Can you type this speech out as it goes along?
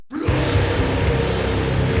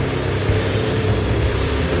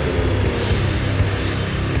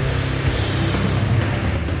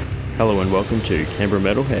Hello and welcome to Canberra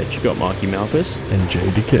Metalheads. You got Marky Malphas and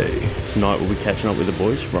JDecay. Tonight we'll be catching up with the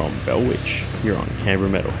boys from Bellwitch here on Canberra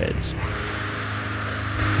Metalheads.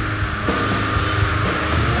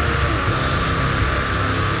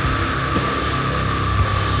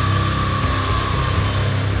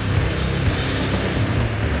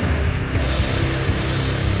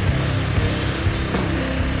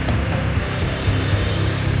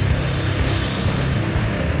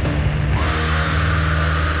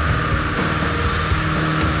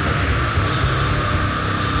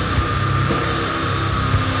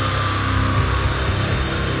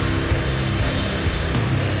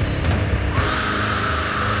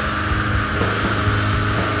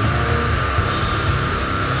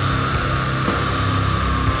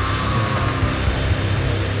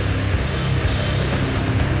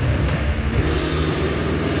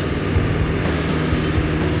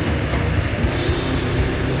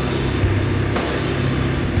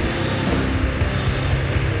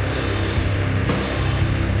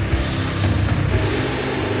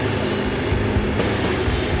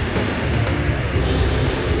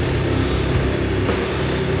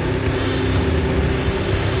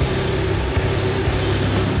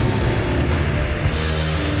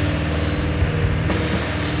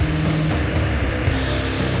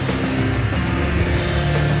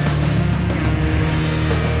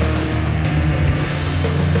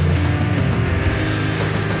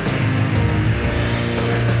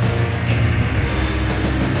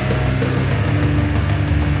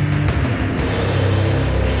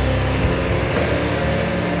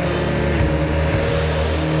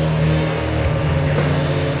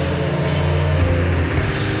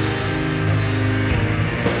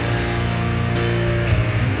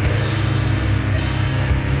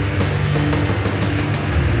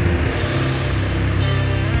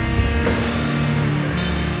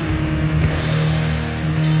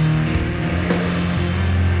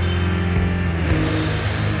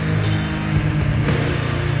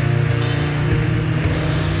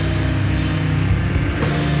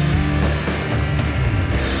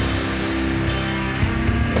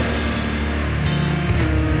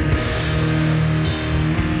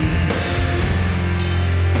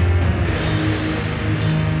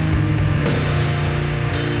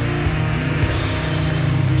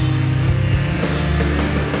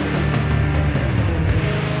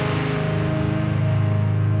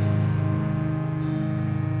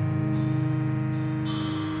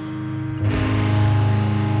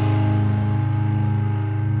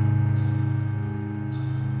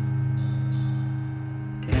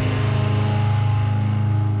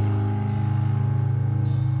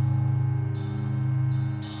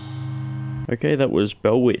 Okay, that was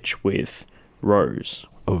Bellwitch with Rose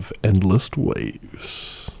of Endless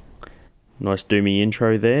Waves. Nice doomy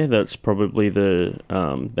intro there. That's probably the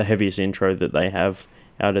heaviest intro that they have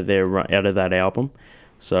out of that album.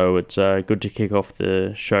 So it's good to kick off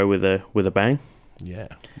the show with a bang. Yeah,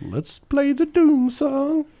 let's play the Doom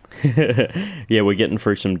song. Yeah, we're getting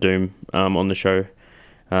through some Doom on the show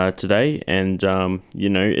today, and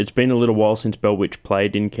it's been a little while since Bellwitch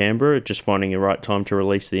played in Canberra. Just finding the right time to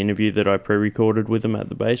release the interview that I pre-recorded with them at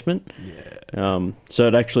the basement. Yeah. So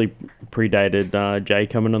it actually predated Jay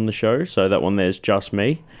coming on the show. So that one there's just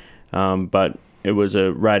me, but it was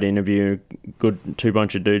a rad interview, good two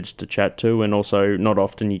bunch of dudes to chat to, and also not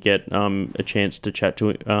often you get a chance to chat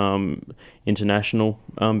to international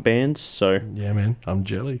bands. So yeah, man, I'm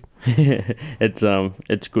jelly.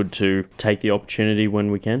 it's good to take the opportunity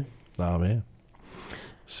when we can. Oh man,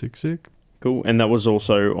 sick. Cool, and that was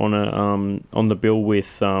also on the bill with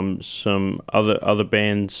some other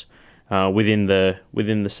bands within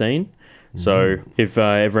the scene. So if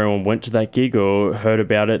everyone went to that gig or heard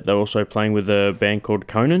about it, they're also playing with a band called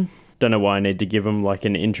Conan. Don't know why I need to give them like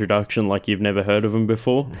an introduction like you've never heard of them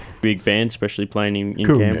before. Big band, especially playing in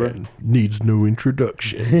Canberra. Needs no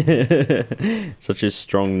introduction. Such a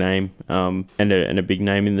strong name and a big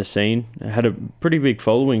name in the scene. It had a pretty big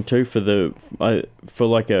following too for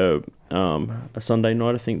like a Sunday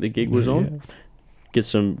night I think the gig was on. Yeah. Get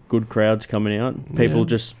some good crowds coming out. People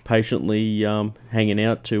just patiently hanging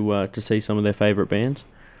out to see some of their favourite bands.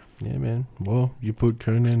 Yeah, man. Well, you put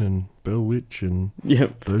Conan and Bellwitch and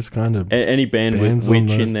those kind of any band with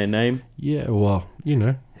witch in their name. Yeah, well,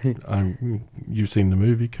 you've seen the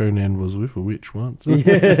movie. Conan was with a witch once. No.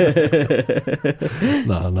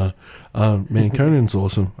 Man, Conan's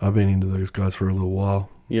awesome. I've been into those guys for a little while.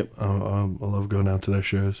 Yep. I love going out to their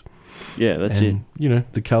shows. Yeah, that's it. You know,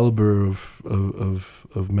 the caliber of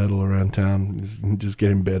metal around town is just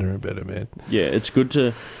getting better and better, man. Yeah, it's good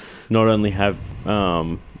to not only have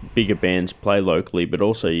bigger bands play locally, but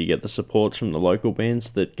also you get the supports from the local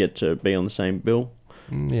bands that get to be on the same bill.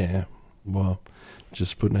 Yeah, well,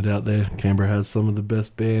 just putting it out there, Canberra has some of the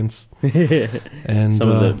best bands. And, Some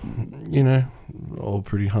of all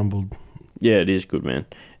pretty humbled. Yeah, it is good, man.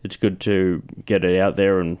 It's good to get it out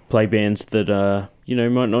there and play bands that,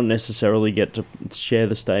 might not necessarily get to share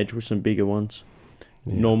the stage with some bigger ones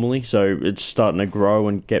normally. So it's starting to grow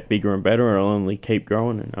and get bigger and better, and it'll only keep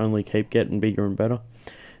growing and only keep getting bigger and better,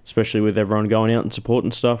 especially with everyone going out and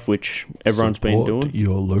supporting stuff, which everyone's been doing.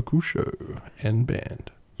 Your local show and band.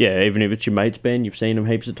 Yeah, even if it's your mate's band, you've seen them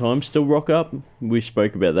heaps of times, still rock up. We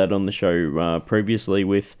spoke about that on the show previously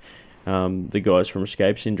with the guys from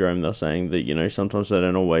Escape Syndrome. They're saying that, sometimes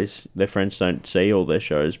their friends don't see all their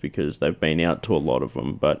shows because they've been out to a lot of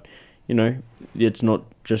them. But, it's not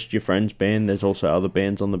just your friend's band. There's also other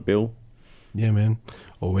bands on the bill. Yeah, man.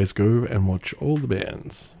 Always go and watch all the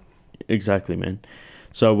bands. Exactly, man.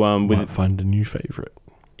 So, might find a new favourite.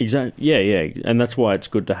 Exactly. Yeah. And that's why it's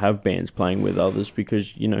good to have bands playing with others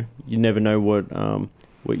because, you never know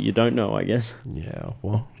what you don't know, I guess. Yeah,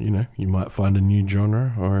 well, you might find a new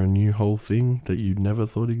genre or a new whole thing that you never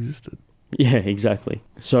thought existed. Yeah, exactly.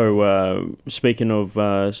 So, speaking of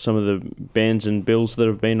some of the bands and bills that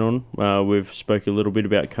have been on, we've spoke a little bit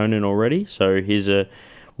about Conan already. So here's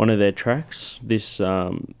one of their tracks. This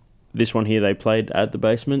one here they played at the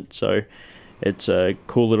Basement. So it's a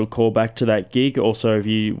cool little callback to that gig. Also, if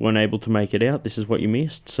you weren't able to make it out, this is what you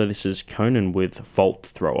missed. So this is Conan with Vault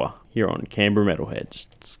Thrower here on Canberra Metalheads.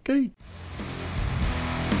 Skate.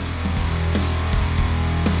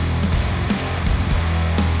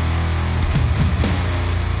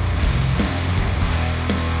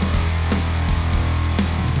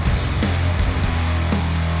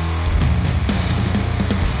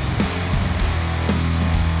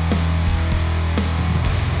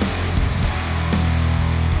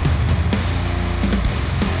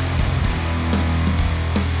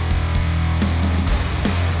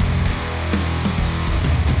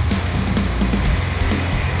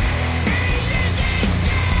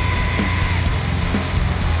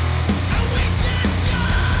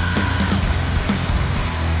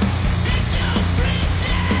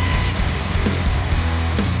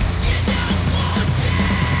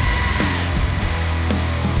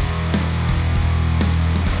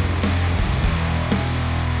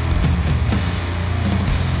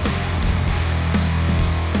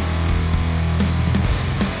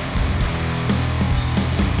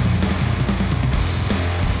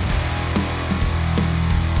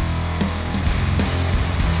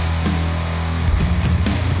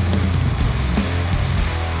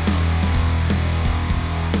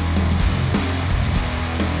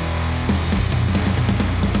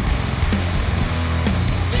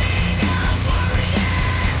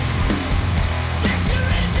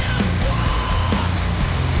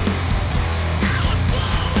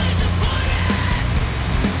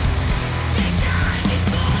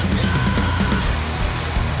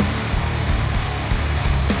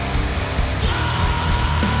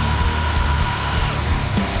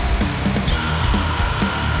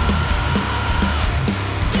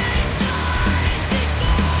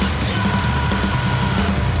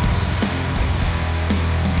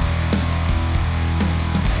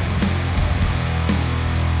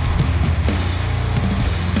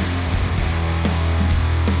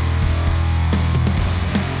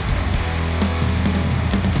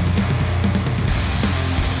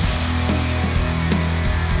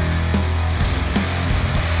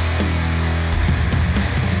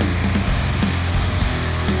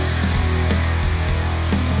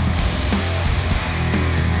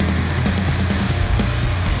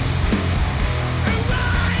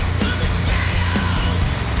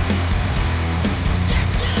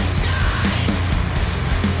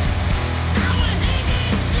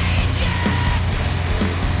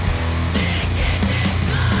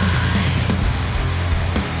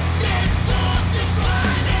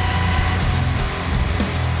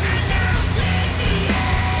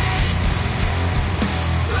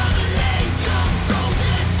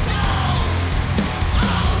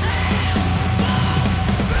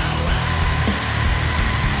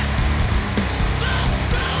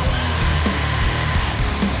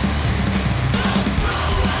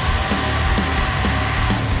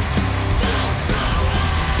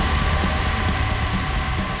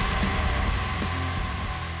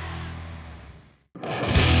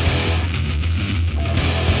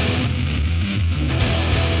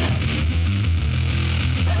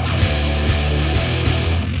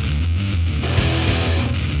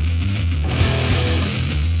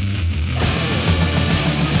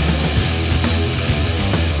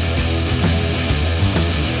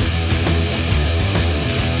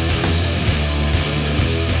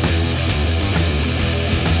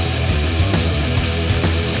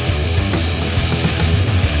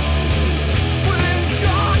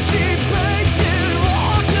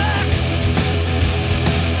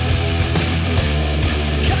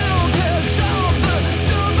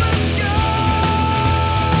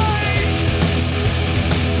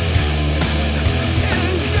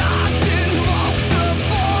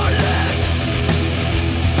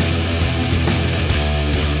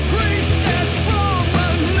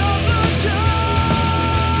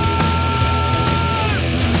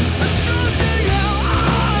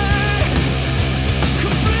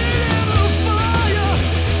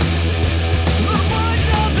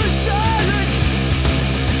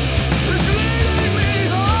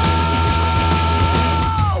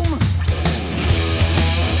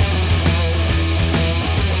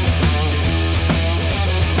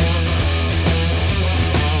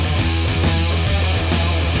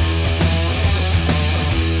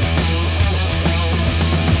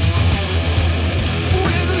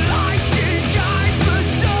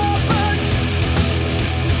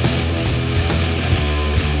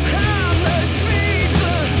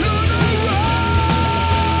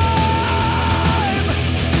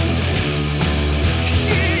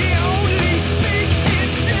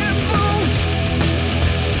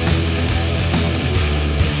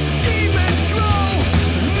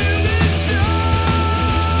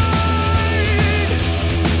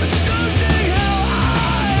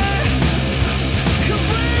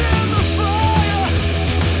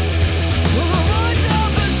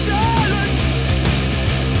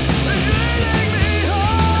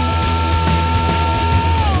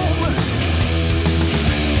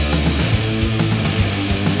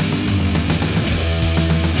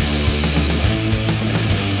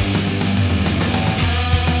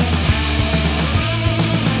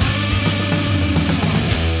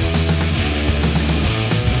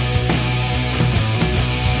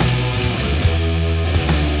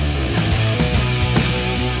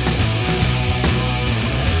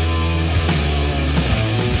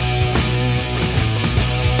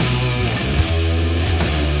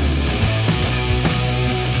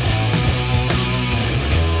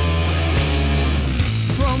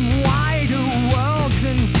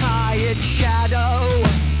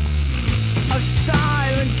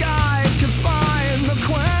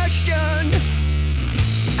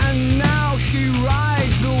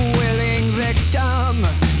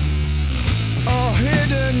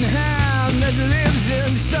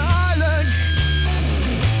 in silence.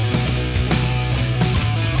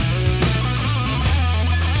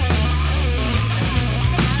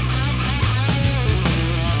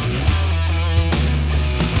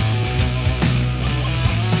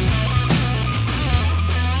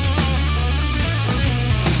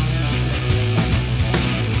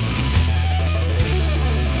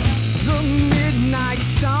 The midnight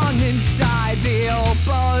sun inside the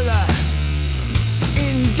opal,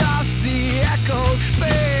 in dust the echoes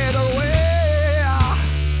fade away.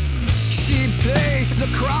 She placed the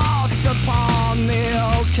cross upon the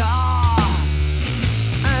altar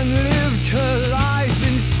and lived her life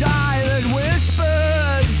in silent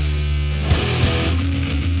whispers.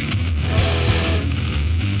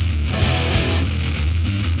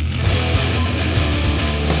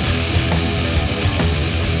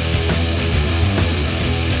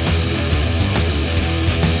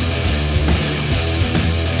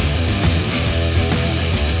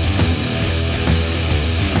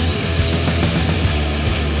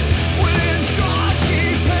 Within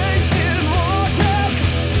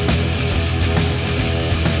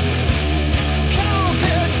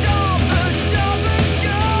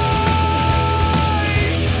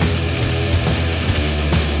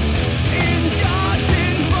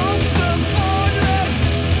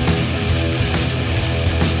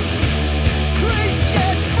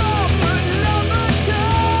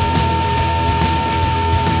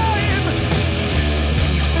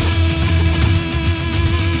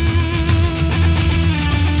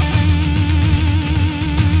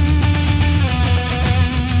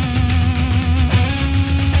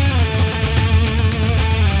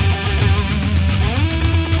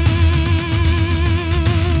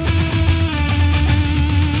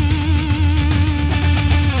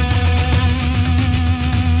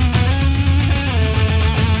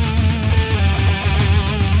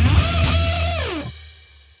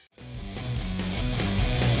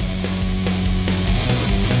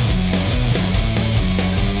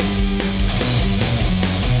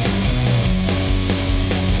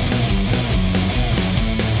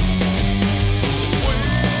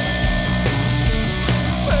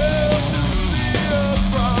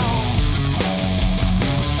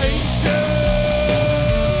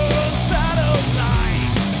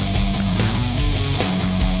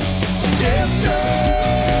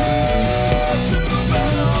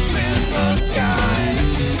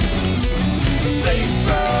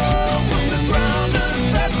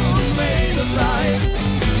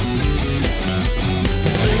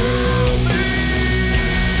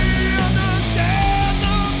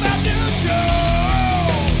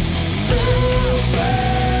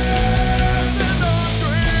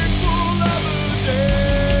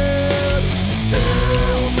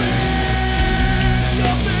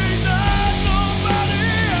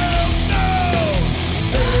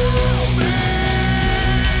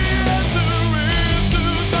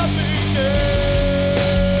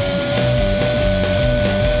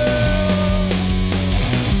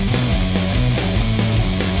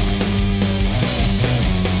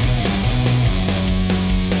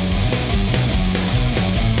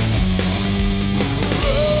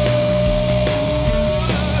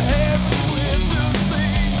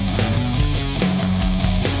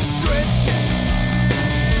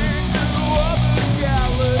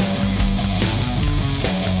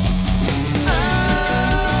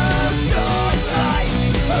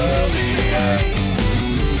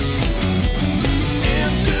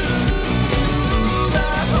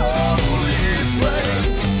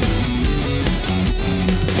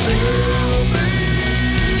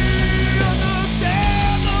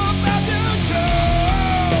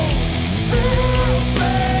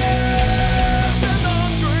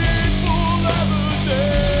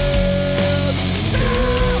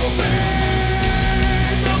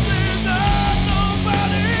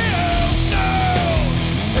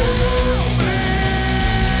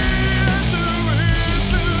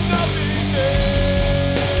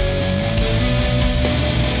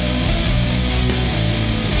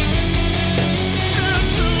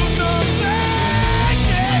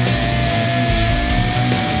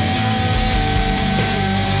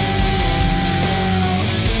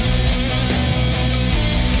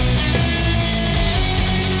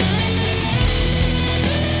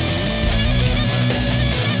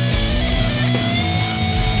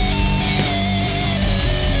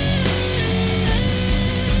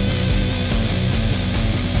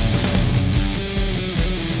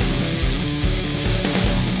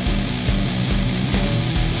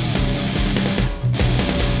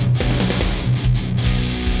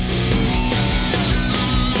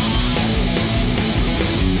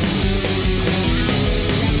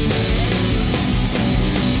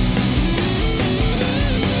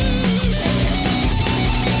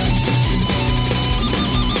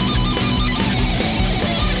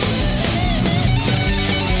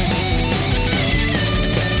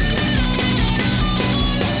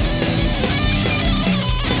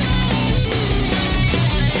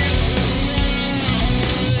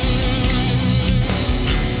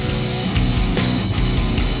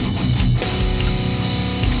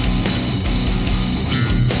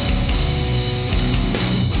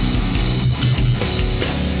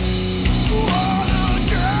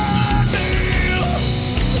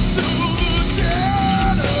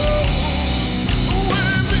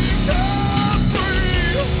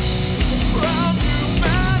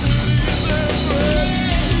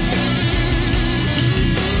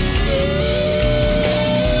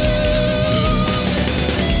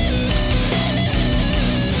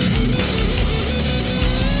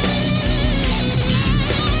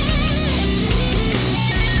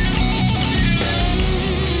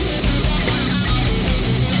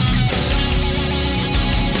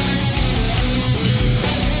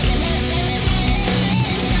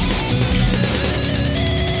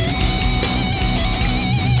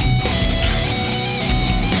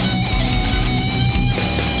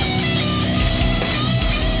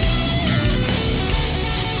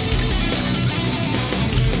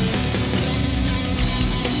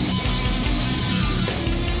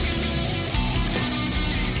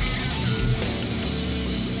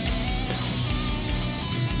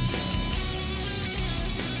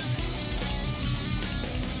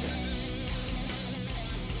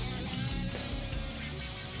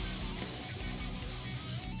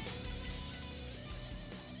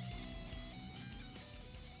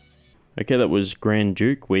Okay, that was Grand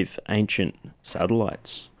Duke with Ancient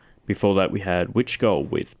Satellites. Before that, we had Witch Skull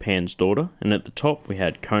with Pan's Daughter, and at the top, we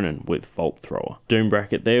had Conan with Vault Thrower. Doom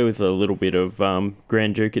bracket there with a little bit of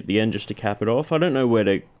Grand Duke at the end just to cap it off. I don't know where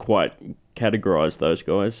to quite categorise those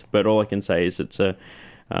guys, but all I can say is it's a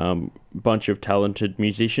bunch of talented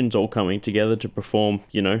musicians all coming together to perform,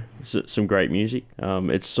 some great music.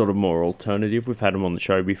 It's sort of more alternative. We've had them on the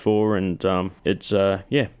show before, and it's,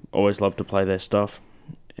 always love to play their stuff.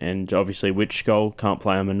 And obviously, Witch Skull, can't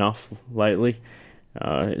play them enough lately.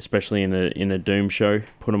 Especially in a Doom show,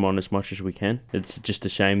 put them on as much as we can. It's just a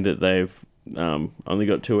shame that they've only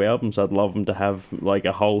got 2 albums. I'd love them to have like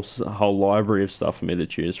a whole library of stuff for me to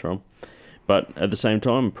choose from. But at the same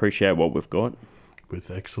time, appreciate what we've got. With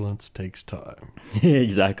excellence takes time. Yeah,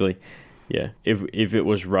 exactly. Yeah, if it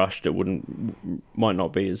was rushed, it might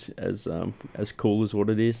not be as cool as what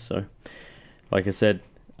it is. So, like I said,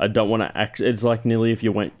 I don't want to act. It's like nearly if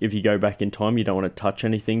you go back in time, you don't want to touch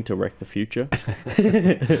anything to wreck the future.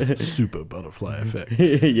 Super butterfly effect.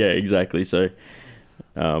 Yeah, exactly. So,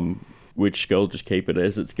 Witch Skull, just keep it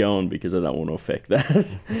as it's going because I don't want to affect that.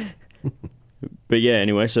 But yeah,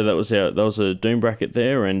 anyway, so that was a Doom bracket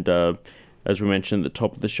there, and as we mentioned at the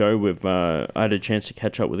top of the show, I had a chance to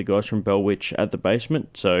catch up with the guys from Bellwitch at the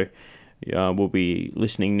Basement. So we'll be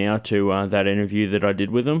listening now to that interview that I did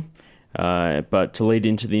with them. But to lead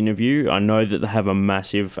into the interview, I know that they have a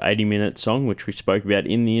massive 80-minute song, which we spoke about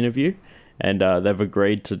in the interview, and they've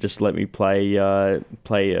agreed to just let me play a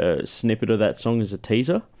snippet of that song as a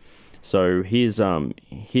teaser. So here's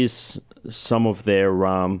some of their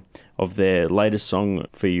latest song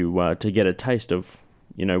for you to get a taste of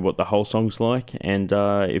what the whole song's like. And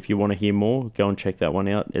if you want to hear more, go and check that one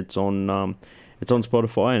out. It's on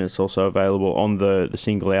Spotify, and it's also available on the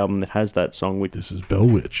single album that has that song. This is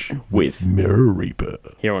Bellwitch with Mirror Reaper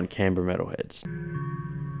here on Canberra Metalheads.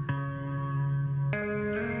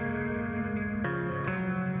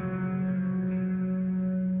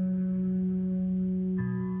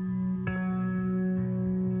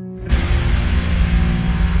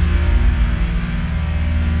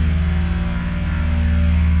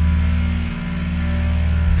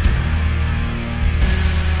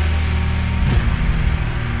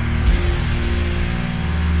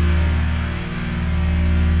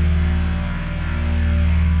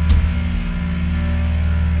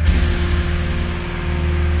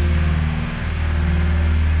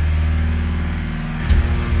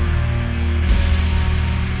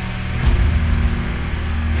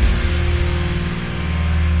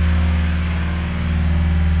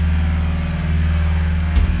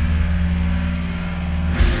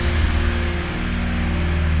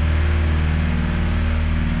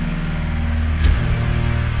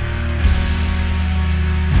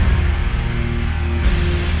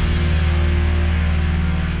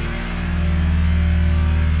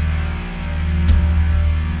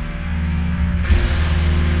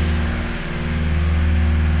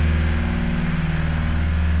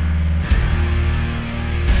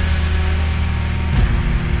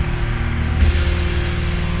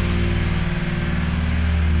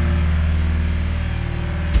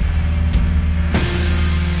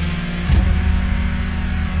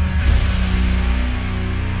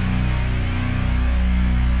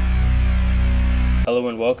 Hello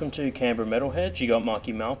and welcome to Canberra Metalheads. You got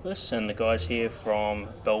Marky Malphas and the guys here from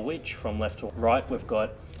Bellwitch. From left to right, we've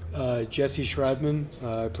got Jesse Schreibman.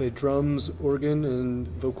 I play drums, organ, and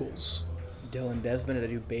vocals. Dylan Desmond, and I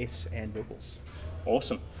do bass and vocals.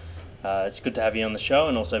 Awesome. It's good to have you on the show,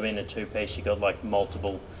 and also being a two-piece, you got like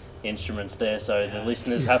multiple instruments there, so the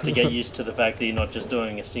listeners have to get used to the fact that you're not just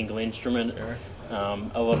doing a single instrument. Sure.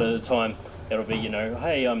 A lot of the time it'll be,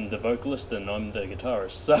 hey, I'm the vocalist and I'm the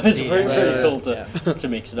guitarist. So it's very cool to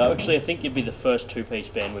mix it up. Actually, I think you'd be the first two-piece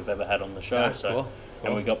band we've ever had on the show. Cool.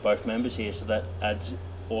 And we've got both members here, so that adds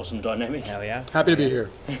awesome dynamic. Hell yeah. Happy to be here.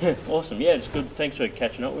 Awesome. Yeah, it's good. Thanks for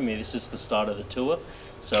catching up with me. This is the start of the tour.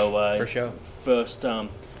 So for sure. First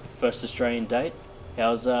Australian date.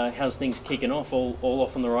 How's things kicking off? All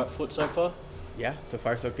off on the right foot so far? Yeah, so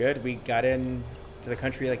far so good. We got in to the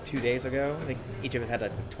country like 2 days ago. I think each of us had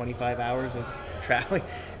like 25 hours of traveling,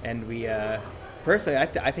 and we personally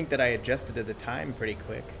I think that I adjusted to the time pretty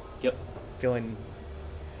quick. Yep. Feeling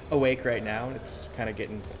awake right now, and it's kind of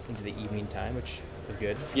getting into the evening time, which is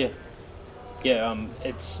good. Yeah.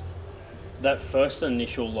 It's that first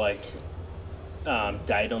initial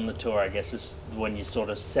date on the tour, I guess, is when you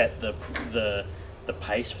sort of set the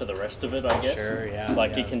pace for the rest of it, I guess. Sure, yeah.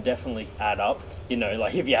 It can definitely add up.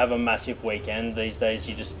 If you have a massive weekend these days,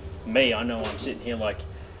 I know I'm sitting here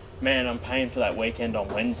man, I'm paying for that weekend on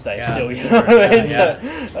Wednesday Yeah. still, you know what I mean?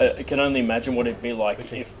 Yeah. So, I can only imagine what it'd be like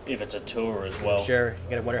if it's a tour as well. Sure. You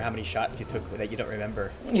gotta wonder how many shots you took that you don't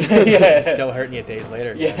remember. Yeah. Still hurting you days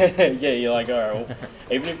later. Yeah, yeah, you're like, all right, well,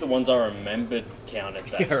 even if the ones I remembered counted,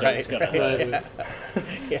 that still Right, is going to Right. hurt.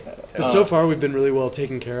 Yeah. But so far, we've been really well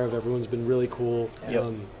taken care of. Everyone's been really cool.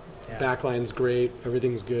 Yep. Yeah. Backline's great.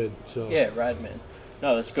 Everything's good. So Yeah, rad, man.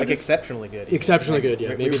 No, that's good. Like exceptionally good. Exceptionally good, yeah.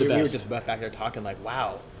 Maybe the We were best. just back there talking like,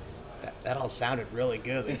 wow, that all sounded really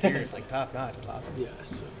good. The gear is like top notch. It's awesome. yeah.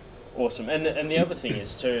 So. Awesome. And the other thing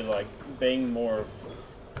is, too, like, being more of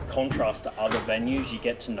contrast to other venues, you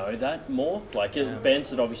get to know that more. Like, bands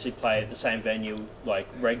that obviously play at the same venue, like,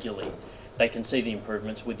 regularly, they can see the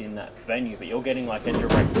improvements within that venue, but you're getting, like, a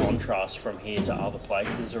direct contrast from here to other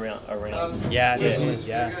places around. Yeah,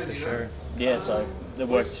 for sure. Yeah, so it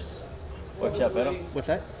works out better. What's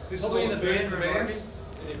that?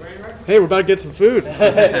 Hey, we're about to get some food.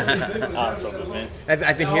 It's all good, man.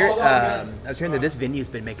 I've been here. I was hearing that this venue's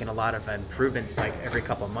been making a lot of improvements, like every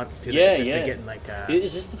couple of months too. Yeah, It's just yeah. been getting like.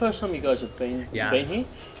 Is this the first time you guys have been Yeah. here?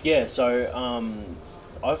 Yeah. So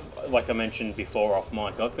I've, like I mentioned before off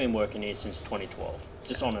mic, I've been working here since 2012,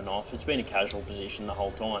 just on and off. It's been a casual position the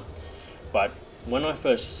whole time, but when I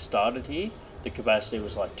first started here, the capacity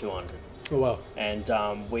was like 200, Oh wow. and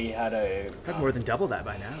we had a probably more than double that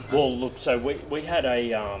by now. well, look, so we had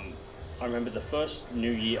a, I remember the first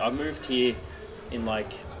New Year, I moved here in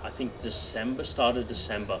like, I think start of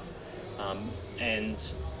December, and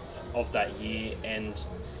of that year, and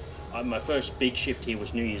my first big shift here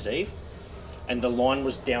was New Year's Eve, and the line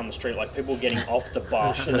was down the street, like people were getting off the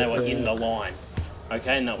bus and they were in the line,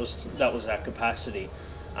 okay, and that was our capacity.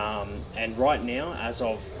 And right now, as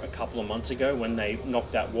of a couple of months ago, when they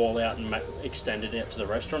knocked that wall out and extended it to the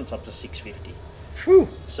restaurant, it's up to 650. Phew.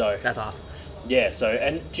 So That's awesome. yeah, so,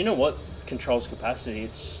 and do you know what controls capacity?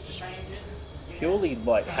 It's just purely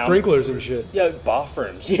like Sprinklers and shit. Yeah,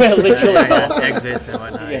 bathrooms. Yeah, literally. Exits and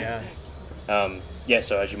whatnot. Yeah. Yeah. Yeah,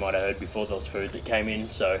 so as you might have heard before, there was food that came in,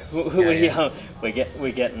 so Yeah.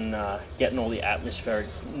 we're getting all the atmospheric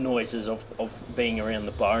noises of being around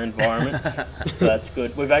the bar environment. So that's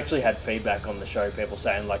good. We've actually had feedback on the show, people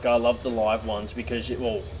saying like, I love the live ones because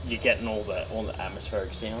you're getting all the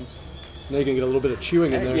atmospheric sounds. Now you can get a little bit of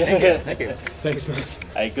chewing in there. Yeah. Thank you. Thanks, man.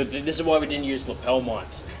 Hey, good. This is why we didn't use lapel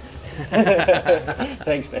mics.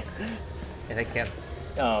 Thanks, man. Yeah, thank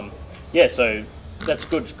you. Yeah, so that's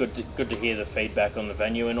good. It's good to hear the feedback on the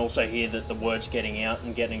venue, and also hear that the word's getting out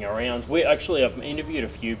and getting around. I've interviewed a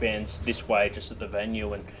few bands this way just at the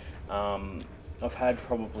venue, and I've had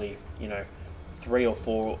probably 3 or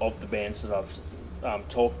 4 of the bands that I've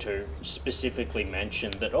talked to specifically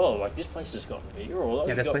mentioned that like this place has got beer or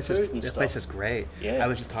Yeah, this this place is great. Yeah. I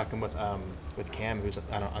was just talking with Cam, who's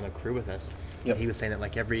on the crew with us. Yep. And he was saying that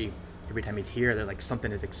like every time he's here, they're like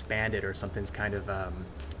something is expanded or something's kind of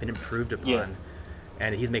been improved upon. Yeah.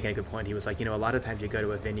 And he's making a good point. He was like, a lot of times you go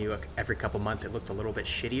to a venue every couple months, it looked a little bit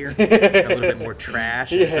shittier, a little bit more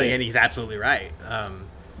trash. Yeah. And he's absolutely right.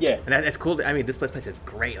 Yeah. And that's cool. This place is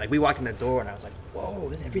great. Like we walked in the door and I was like,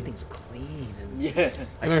 whoa, everything's clean. And Yeah.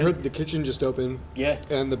 And I heard the kitchen just opened. Yeah.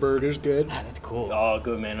 And the burger's good. that's cool. Oh,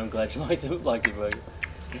 good, man. I'm glad you like the burger.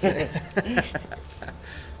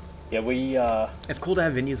 Yeah, we. It's cool to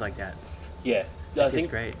have venues like that. Yeah, I It's think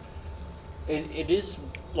great. it is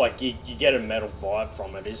like you get a metal vibe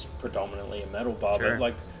from it. It's predominantly a metal bar, Sure. but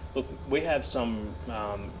like, look, we have some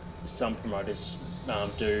promoters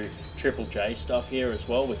do Triple J stuff here as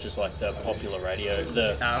well, which is like the popular radio.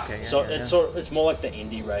 Okay. Yeah, So yeah. it's more like the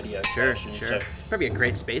indie radio Sure, station. sure. So Probably a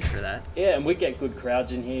great space for that. yeah, and we get good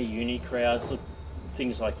crowds in here, uni crowds, look,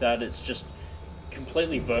 things like that. It's just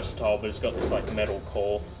completely versatile, but it's got this like metal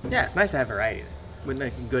core. Yeah, it's nice to have variety with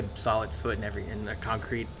like a good solid foot in a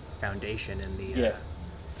concrete foundation and the Yeah.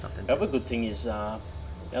 something. The other good thing is now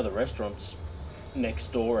the restaurant's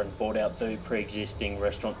next door and bought out the pre-existing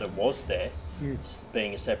restaurant that was there.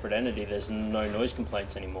 Being a separate entity, there's no noise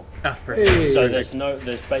complaints anymore. Oh, perfect. Hey. So there's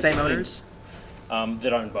basically Same owners.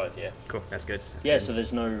 that own both. Yeah. Cool. That's good. That's Yeah. good. So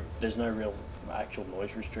there's no real actual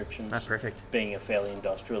noise restrictions. That's perfect. Being a fairly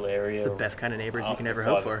industrial area. It's the best kind of neighbors you can after ever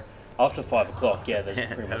hope 5 for. After 5 o'clock, yeah, there's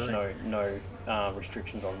pretty Totally. much no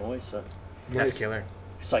restrictions on noise. So That's Nice. killer.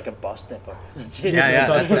 it's like a bus depot. That's it. Yeah, It's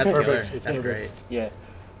that's perfect. killer. It's That's perfect. great. Yeah,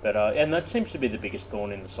 but and that seems to be the biggest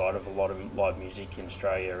thorn in the side of a lot of live music in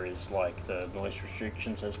Australia is like the noise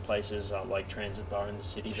restrictions. There's places like Transit Bar in the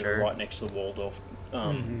city that Sure. are right next to the Waldorf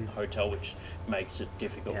hotel, which makes it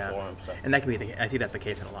difficult Yeah. for them. So And that can be. I think that's the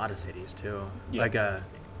case in a lot of cities too. Yeah. Like the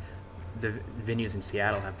venues in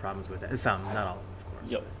Seattle have problems with it. Some, not all of them, of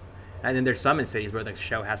course. yep, And then there's some in cities where the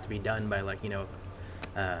show has to be done by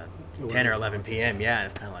 10 or 11 p.m. Yeah, and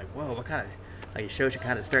it's kind of like, whoa, what kind of like shows should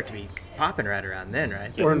kind of start to be popping right around then,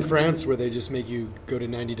 right? Or in France, where they just make you go to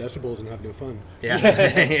 90 decibels and have no fun. Yeah,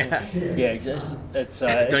 yeah. Yeah, it's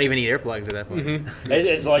Don't even need earplugs at that point. Mm-hmm.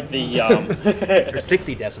 it's like the Or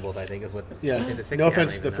 60 decibels, I think is what. Yeah. Is it 60? No I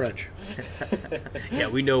offense to don't the even know. French. Yeah,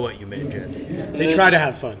 we know what you meant, Jesse. They try to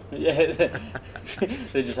have fun. yeah,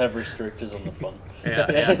 they just have restrictors on the fun. Yeah,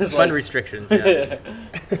 It's fun like- restrictions. Yeah.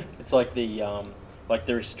 It's like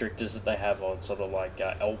the restrictors that they have on sort of like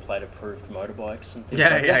L-plate approved motorbikes and things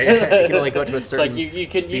Yeah, like yeah, that. yeah. You can only go to a It's certain like you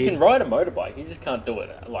speed. can ride a motorbike, you just can't do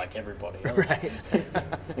it like everybody else. Right.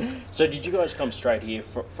 So did you guys come straight here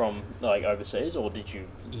from like overseas, or did you?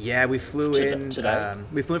 Yeah, we flew in Today?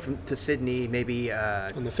 We flew in to Sydney maybe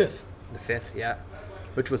On the 5th. the 5th, yeah,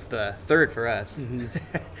 which was the 3rd for us.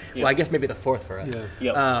 Yeah. Well, I guess maybe the 4th for us.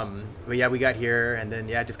 Yeah. Yep. But yeah, we got here and then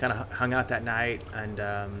just kind of hung out that night and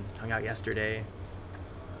hung out yesterday.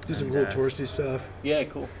 Do some And, cool touristy stuff. Yeah,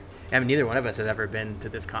 cool. I mean, neither one of us has ever been to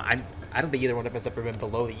this I don't think either one of us has ever been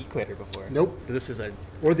below the equator before. Nope. So this is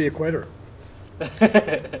Or the equator.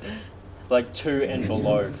 Like to and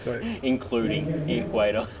below, Sorry. including the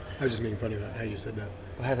equator. I was just making fun of how you said that.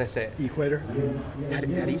 how did I say it? Equator? How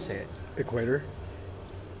do you say it? Equator?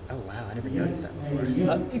 Oh wow, I never noticed that before.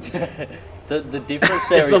 The difference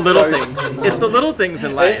there It's is the little so things. It's the little things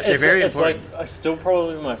in life. They're very it's important. like still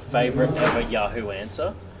probably my favorite ever Yahoo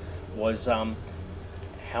answer was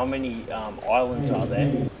how many islands are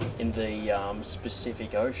there in the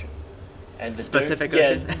Pacific Ocean? And the Specific dude,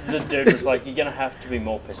 ocean? Yeah, the dude was like, "You're gonna have to be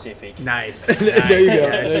more Pacific." Nice. There you go. Yeah,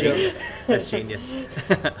 There you go. that's genius.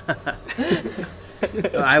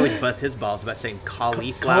 I always bust his balls about saying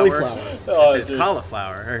cauliflower. Cauliflower. Oh, It's dude.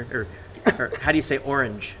 cauliflower, or how do you say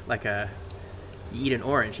orange? Like you eat an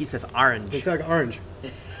orange. He says orange, It's like orange.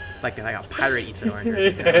 like a pirate eats an orange. Or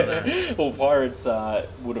something. I don't know. Well, pirates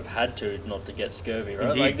would have had to not to get scurvy, right?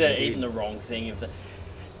 Indeed, Like they're indeed. eating the wrong thing. If they,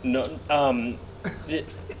 no,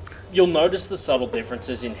 you'll notice the subtle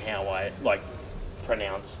differences in how I like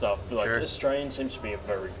pronounce stuff. Like Sure. Australian seems to be a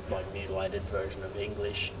very like mutilated version of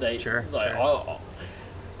English. They Sure, like sure.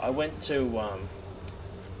 I went to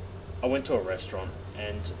a restaurant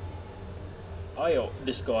and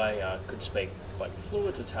this guy could speak like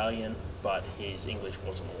fluent Italian, but his English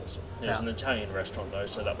wasn't awesome. It was Yeah. an Italian restaurant though,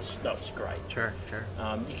 so that was great. Sure, sure.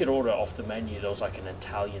 You could order off the menu. There was like an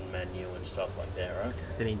Italian menu and stuff like that, right?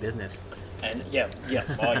 They mean business. And yeah,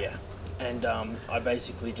 oh yeah. And I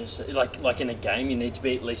basically just like in a game, you need to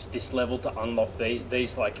be at least this level to unlock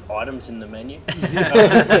these like items in the menu.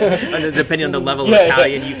 Depending on the level of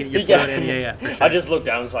Italian, you're fluent in. Yeah, for sure. I just looked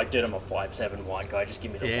down and was like, dude, I'm a 5'7" white guy. Just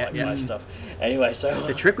give me the white guy stuff. Anyway, so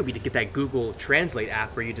The trick would be to get that Google Translate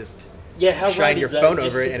app where you just how shine right your is that? phone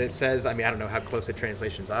Just over it sit- and it says, I mean, I don't know how close the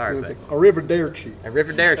translations are, And it's but like arrivederci. a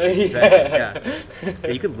river there. Yeah,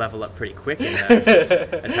 you could level up pretty quick in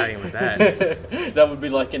Italian with that. That would be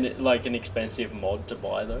like an expensive mod to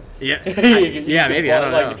buy though. Yeah, You could maybe, buy, I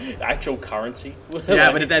don't know. like, actual currency.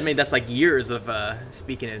 Yeah, but that's like years of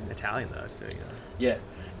speaking in Italian though. So, you know.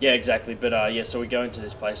 Yeah, exactly. But so we go into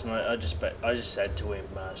this place, and I just said to him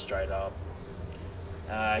straight up,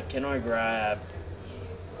 "Can I grab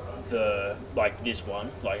this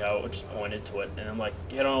one?" Like I just pointed to it, and I'm like,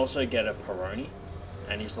 "Can I also get a Peroni?"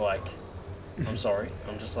 And he's like, "I'm sorry."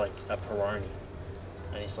 I'm just like, "A Peroni,"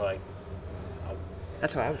 and he's like.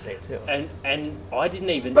 That's how I would say it too. And I didn't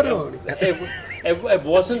even. Peroni. It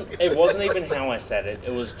wasn't even how I said it.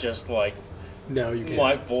 It was just like No, you can't.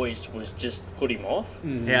 my voice was just put him off.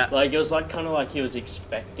 Yeah. Like it was like kind of like he was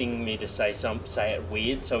expecting me to say it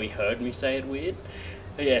weird, so he heard me say it weird.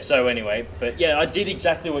 Yeah. So anyway, but yeah, I did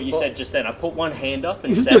exactly what you said just then. I put one hand up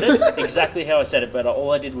and said it exactly how I said it, but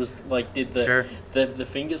all I did was like did the Sure. the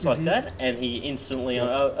fingers like that, and he instantly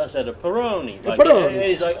I said a Peroni. Like, Peroni. and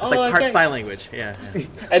he's like, It's like part okay. sign language. Yeah.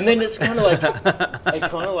 And then it's kind of like, it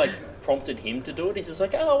kind of like prompted him to do it. He's just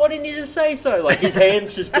like, oh, why didn't you just say so? Like his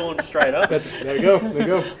hand's just going straight up. There you go. There you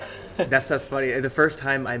go. That's funny. The first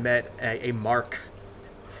time I met a Mark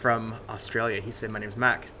from Australia, he said, "My name's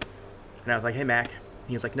Mac," and I was like, "Hey, Mac."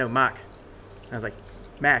 He was like, "No, Mark." And I was like,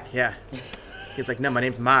 "Mac, yeah." He was like, "No, my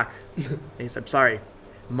name's Mark." And he said, "I'm sorry,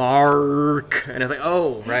 Mark." And I was like,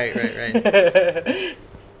 "Oh, right."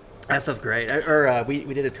 That stuff's great.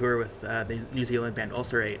 We did a tour with the New Zealand band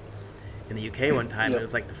Ulcerate in the UK one time. Yep. It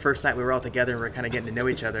was like the first night we were all together and we were kind of getting to know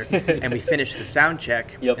each other. And we finished the sound check.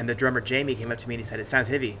 Yep. And the drummer Jamie came up to me and he said, "It sounds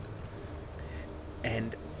heavy."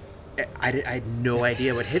 And I had no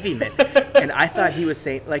idea what heavy meant. And I thought he was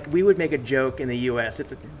saying, like, we would make a joke in the US.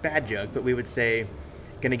 It's a bad joke, but we would say,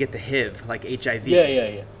 "Gonna get the HIV," like HIV.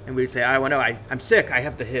 Yeah. And we would say, "I want to know. I'm sick. I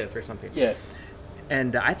have the HIV," or something. Yeah.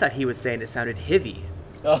 and I thought he was saying it sounded heavy.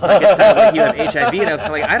 Like it sounded like you have HIV, and I was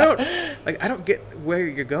kind of like, I don't get where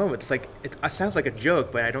you're going with this. Like, it sounds like a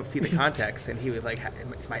joke, but I don't see the context. And he was like,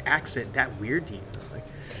 "Is my accent that weird to you?"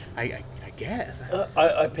 I was like, I guess.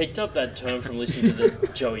 I picked up that term from listening to the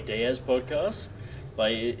Joey Diaz podcast.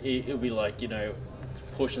 Like, it'll be like,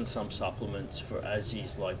 pushing some supplements for as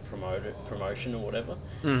he's like promotion or whatever,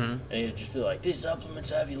 and he'd just be like, "These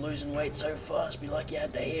supplements have you losing weight so fast." Be like, "You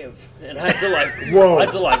had to have," and I had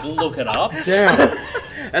to like, look it up. Damn.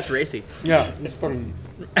 That's racy. Yeah, it's fucking.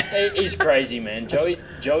 He's crazy, man.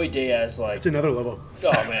 Joey Diaz, like, It's another level.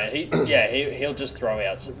 oh man, he'll just throw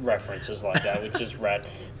out references like that, which is rad.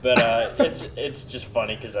 But it's just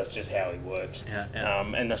funny because that's just how he works. Yeah.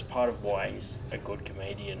 And that's part of why he's a good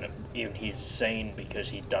comedian in his scene, because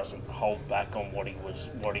he doesn't hold back on what he would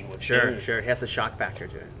do. Sure. He has a shock factor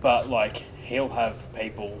to it. But like, he'll have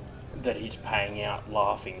people that he's paying out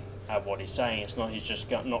laughing at what he's saying. It's not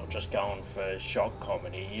not just going for shock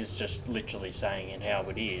comedy. He's just literally saying it how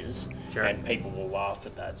it is, and people will laugh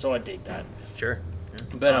at that. So I dig that. Sure. Yeah.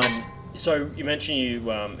 But so you mentioned you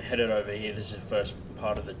headed over here. This is the first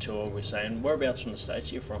part of the tour. We're saying, whereabouts from the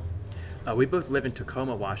States are you from? We both live in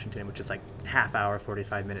Tacoma, Washington, which is like half hour,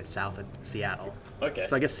 45 minutes south of Seattle. Okay.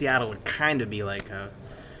 So I guess Seattle would kind of be like a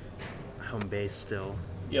home base still.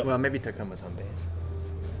 Yep. Well, maybe Tacoma's home base.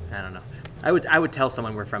 I don't know. I would tell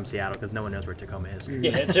someone we're from Seattle because no one knows where Tacoma is.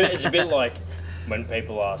 Yeah, it's a bit like when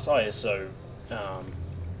people ask, "Oh, yeah, so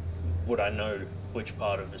would I know which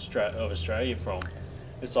part of Australia you're from?"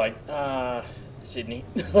 It's like, Sydney.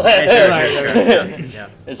 Yeah.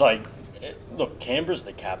 It's like, look, Canberra's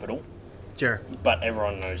the capital, Sure. but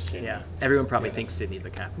everyone knows Sydney. Yeah. Everyone probably thinks Sydney's the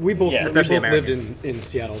capital. We both especially lived Americans. in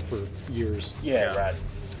Seattle for years. Yeah, right.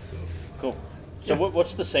 So Cool. So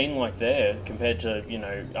what's the scene like there compared to,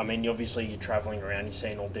 I mean, obviously you're traveling around, you're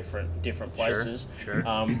seeing all different places. Sure.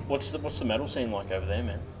 What's the metal scene like over there,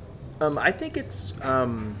 man? I think it's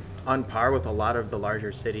on par with a lot of the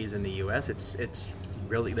larger cities in the U.S. It's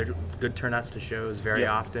really, there's good turnouts to shows very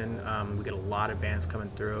often. We get a lot of bands coming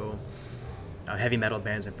through, heavy metal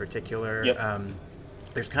bands in particular. Yep.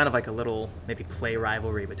 There's kind of like a little maybe play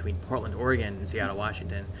rivalry between Portland, Oregon and Seattle,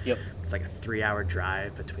 Washington. Yep. It's like a 3-hour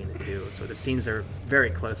drive between the two. So the scenes are very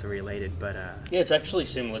closely related, but Yeah, it's actually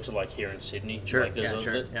similar to like here in Sydney. Sure, Like there's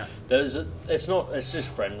yeah. it's just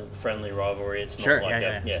friendly rivalry. It's not sure, like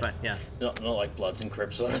it's fine, yeah. Not like Bloods and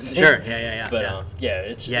Crips or anything. Sure, yeah. But yeah.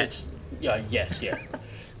 it's yet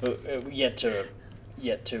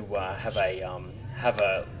to have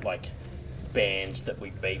a like band that we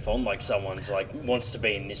beef on, like someone's like wants to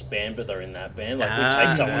be in this band but they're in that band, like we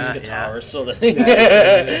take someone's guitarist sort of thing.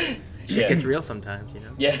 Shit gets real sometimes,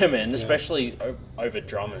 Yeah, man, especially over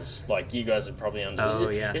drummers. Like you guys are probably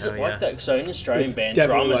under. Is it like that? So in Australian It's band,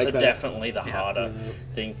 definitely drummers like are that. definitely the harder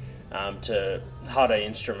thing, harder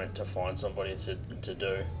instrument to find somebody to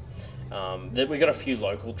do. We got a few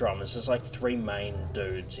local drummers. There's like 3 main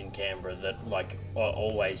dudes in Canberra that like are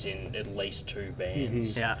always in at least 2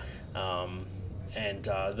 bands. Yeah. And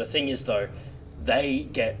the thing is though, they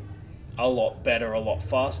get a lot better a lot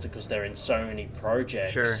faster because they're in so many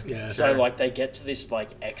projects. Sure. Yeah. So like they get to this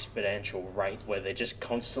like exponential rate where they're just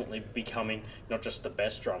constantly becoming not just the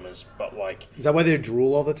best drummers, but like is that why they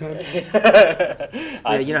drool all the time?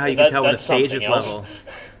 Yeah, you know how you can tell when a that's stage is something else. level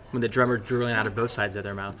when the drummer's drooling out of both sides of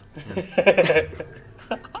their mouth.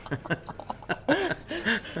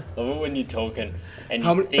 Love it when you're talking and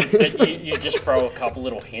How you many- think that you just throw a couple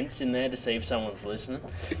little hints in there to see if someone's listening.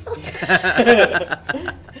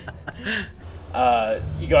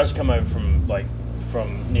 You guys come over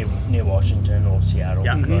from near Washington or Seattle,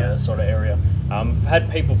 sort of area. Had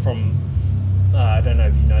people from I don't know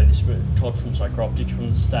if you know this, but Todd from Psychroptics from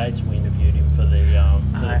the States. We interviewed him for the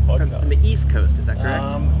podcast. From the East Coast, is that correct?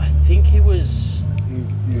 I think he was.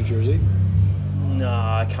 New Jersey. No,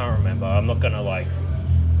 I can't remember. I'm not gonna like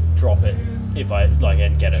drop it if I like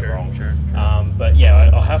and get it wrong. Sure. But yeah,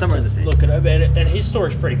 I'll have Somewhere in the to States. look it up. And his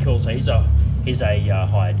story's pretty cool. So he's a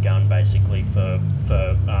hired gun basically for.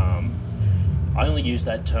 I only use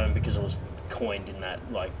that term because it was coined in that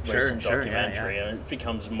like recent documentary, and it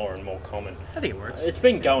becomes more and more common. I think it works. It's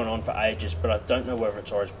been going on for ages, but I don't know whether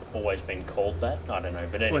it's always been called that. I don't know,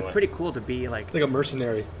 but anyway. Well, it's pretty cool to be like. It's like a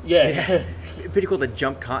mercenary. Yeah. Pretty cool to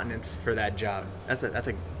jump continents for that job. That's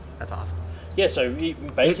awesome. Yeah, so he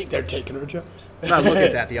basically They're taking our jobs. Now look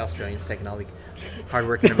at that. The Australians taking all the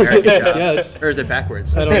hardworking American jobs. Yeah, or is it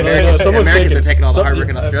backwards? I don't know. Americans are taking all the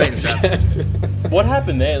hardworking Australian jobs. what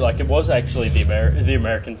happened there, like it was actually the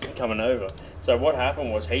Americans coming over. So what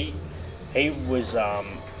happened was he was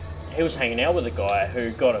he was hanging out with a guy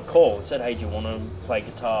who got a call and said, "Hey, do you want to play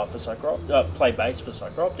guitar for play bass for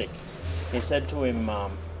Psychroptic?" He said to him,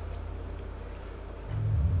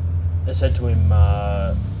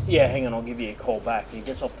 "Yeah, hang on, I'll give you a call back." And he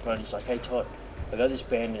gets off the phone. He's like, "Hey, Todd, I got this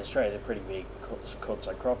band in Australia. They're pretty big, called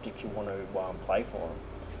Psychroptic. You want to play for them?"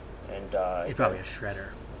 And He's probably a shredder.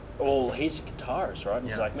 well, he's a guitarist, right? And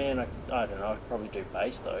he's Yeah. like, "Man, I don't know. I could probably do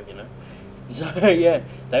bass though, you know." So yeah,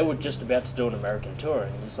 they were just about to do an American tour,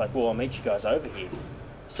 and he's like, "Well, I'll meet you guys over here."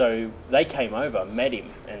 So they came over, met him,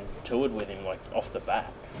 and toured with him like off the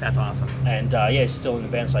bat. That's awesome. And yeah, he's still in the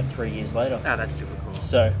band. It's like 3 years later. Oh, that's super cool.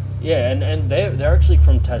 So yeah, and they're actually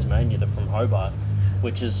from Tasmania. They're from Hobart,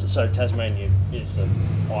 which is so Tasmania is an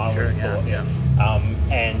island. Sure, yeah, port. yeah.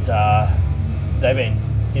 And they've been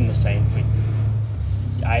in the scene for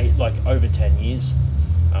over 10 years,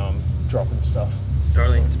 dropping stuff.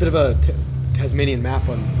 Totally. It's a bit of a Tasmanian map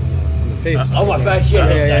on the face. Oh, my face, yeah,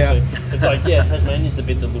 Yeah. exactly. It's like, yeah, Tasmania's the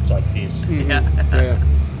bit that looks like this. Yeah. Yeah.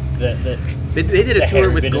 They did the a tour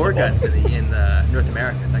hairy with bit at the Gorguts bottom. in North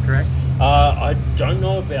America. Is that correct? I don't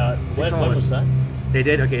know about when was that? They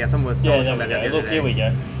did. Okay, yeah. Someone was Yeah, talking there about we that go. the other Look, day. here we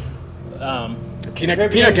go. Peanut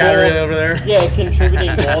Contributing gallery more- over there. Yeah, contributing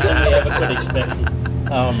more than we ever could expect.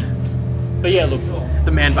 But yeah, look,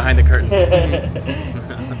 The man behind the curtain.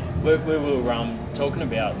 we were talking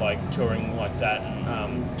about like touring like that,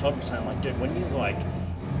 and Todd was saying like, dude,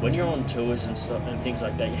 when you're on tours and stuff and things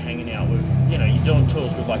like that, you're hanging out with, you're doing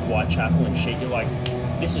tours with like Whitechapel and shit. You're like,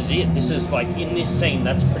 this is it. This is like in this scene.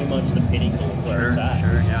 That's pretty much the pinnacle of where it's at.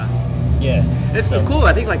 Sure, yeah. Yeah, It's cool.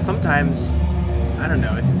 I think like sometimes, I don't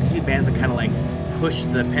know, you see bands that kind of like push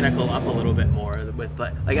the pinnacle up a little bit more. With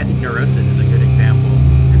like I think Neurosis is a good example.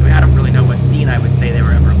 I mean, I don't really know what scene I would say they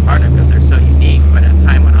were ever a part of because they're so unique. But as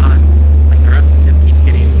time went on, like Neurosis just keeps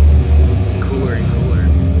getting cooler and cooler.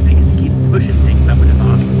 They just keep pushing things up, which is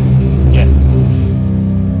awesome.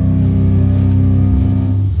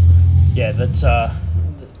 Yeah, that's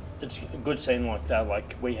it's a good scene like that.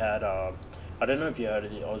 Like we had, I don't know if you heard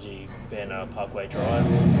of the Aussie band Parkway Drive.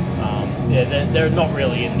 Yeah, they're not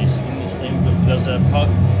really in this thing, but there's a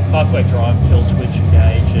Parkway Drive, Killswitch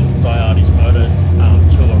Engage, and Diodes Motor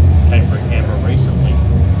tour came through Canberra recently,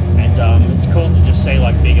 and it's cool to just see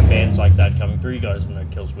like bigger bands like that coming through. You guys know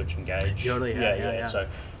Killswitch Engage. Totally, yeah. So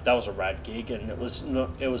that was a rad gig, and it was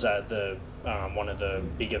at the one of the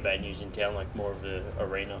bigger venues in town, like more of the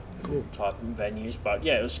arena type venues. But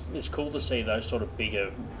yeah, it's cool to see those sort of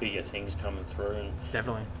bigger things coming through, and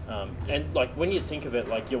Definitely. and like when you think of it,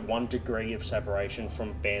 like you're 1 degree of separation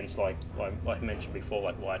from bands like I mentioned before,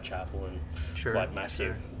 like Whitechapel and Sure, like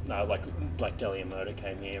massive, like Black Dahlia Murder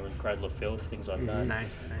came here and Cradle of Filth, things like that.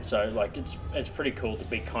 Nice. So like it's pretty cool to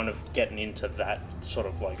be kind of getting into that sort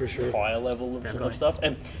of like For sure. higher level of Definitely. stuff.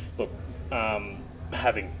 And look,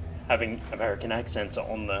 having American accents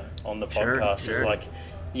on the Sure, podcast sure. is like,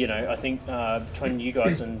 I think between you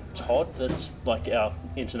guys and Todd, that's like our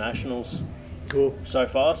internationals Cool. so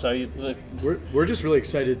far. So We're just really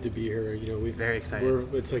excited to be here. We've Very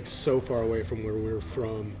excited. It's like so far away from where we're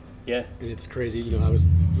from, yeah, and it's crazy. I was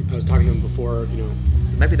talking to him before.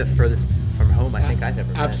 It might be the furthest from home I think I've ever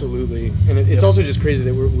been. Absolutely, and it's also just crazy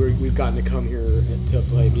that we've gotten to come here to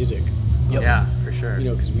play music. Yep. Yeah, for sure.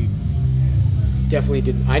 Because we definitely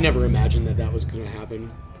didn't. I never imagined that was going to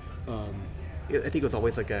happen. I think it was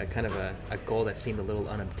always like a kind of a goal that seemed a little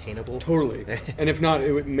unobtainable. Totally. And if not,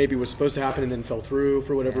 maybe was supposed to happen and then fell through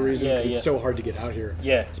for whatever reason. Yeah, 'Cause yeah. it's so hard to get out here.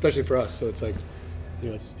 Yeah. Especially for us. So it's like,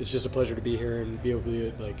 it's just a pleasure to be here and be able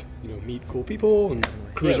to meet cool people and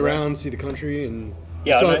cruise Yeah, right. around, see the country, and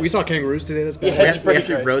Yeah, we saw kangaroos today. That's Yeah, bad. that's We pretty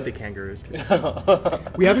actually great. rode the kangaroos too.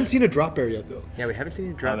 We haven't seen a drop bear yet, though. Yeah, we haven't seen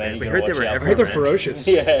any drop man, bears. you We gotta heard they watch were out. I everywhere. heard they're man. ferocious.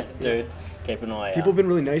 yeah, dude, keep an eye out. People have been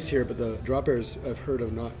really nice here, but the drop bears I've heard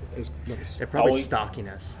of not as nice. They're probably Oh, we- stalking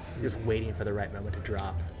us, just waiting for the right moment to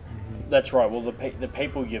drop. That's right. Well, the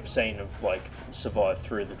people you've seen have like survived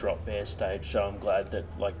through the drop bear stage, so I'm glad that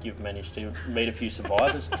like you've managed to meet a few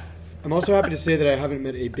survivors. I'm also happy to say that I haven't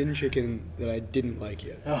met a bin chicken that I didn't like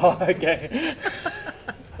yet. Oh, okay.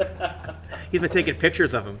 He's been taking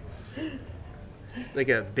pictures of them. Like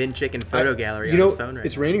a bin chicken photo gallery on his phone right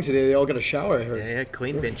it's now. raining today. They all got a shower, I heard. Yeah,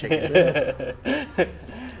 clean bin chickens.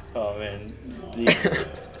 Oh man,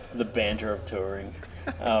 the banter of touring.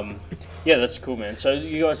 Yeah, that's cool, man. So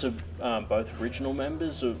you guys are both original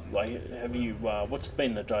members. Or, like, have you? What's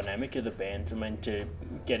been the dynamic of the band? I mean, to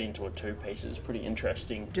get into a two-piece is pretty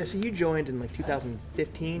interesting. Jesse, you joined in like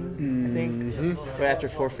 2015, I think, right after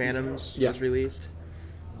Four Phantoms Yeah. was released.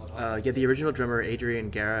 The original drummer Adrian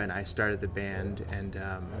Guerra and I started the band, and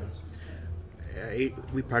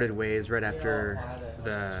we parted ways right after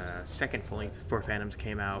the second full length For Phantoms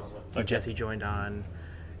came out. When Jesse joined on,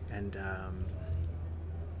 and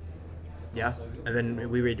and then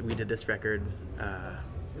we did this record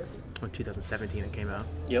in 2017. It came out.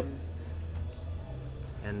 Yep.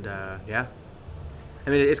 And I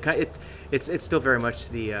mean it's still very much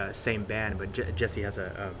the same band, but Jesse has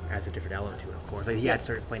a different element to it, of course. Like he had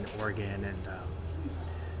started playing the organ, and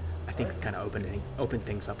I think kind of opened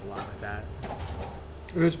things up a lot with that.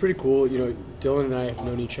 It was pretty cool. You know, Dylan and I have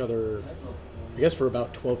known each other, I guess, for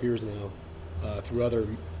about 12 years now, through other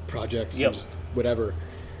projects and just whatever.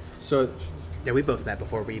 So, yeah, we both met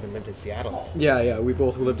before we even lived in Seattle. Yeah, we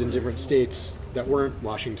both lived in different states that weren't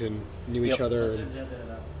Washington, knew each other.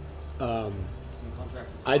 And,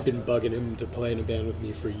 I'd been bugging him to play in a band with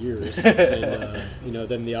me for years, and you know,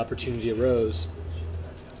 then the opportunity arose,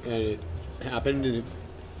 and it happened, and it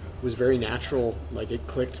was very natural. Like, it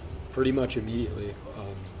clicked pretty much immediately,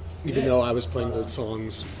 even though I was playing old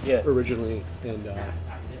songs originally, and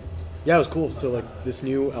it was cool. So, like, this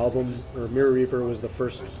new album, or Mirror Reaper, was the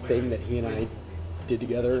first thing that he and I did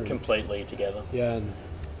together. And, completely together. Yeah, and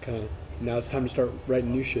kind of now it's time to start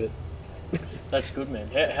writing new shit. That's good, man.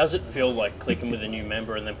 How's it feel like clicking with a new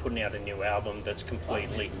member and then putting out a new album that's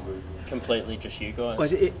completely just you guys? Well,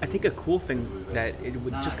 I think a cool thing that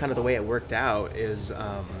just kind of the way it worked out is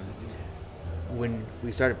when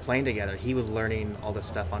we started playing together, he was learning all the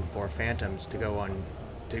stuff on For Phantoms to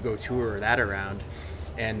go tour that around,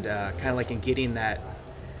 and kind of like in getting that,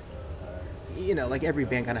 you know, like every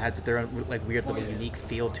band kind of has their own like weird little unique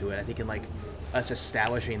feel to it. I think in like us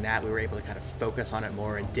establishing that, we were able to kind of focus on it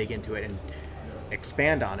more and dig into it and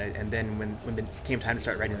expand on it. And then when it came time to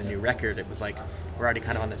start writing the new record, it was like we're already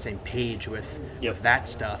kind of on the same page with that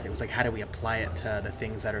stuff. It was like, how do we apply it to the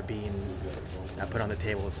things that are being put on the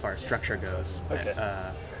table as far as structure goes?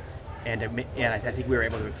 And I think we were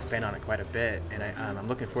able to expand on it quite a bit. And I'm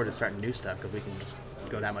looking forward to starting new stuff because we can just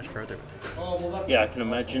go that much further with it. Yeah, I can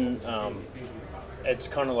imagine. It's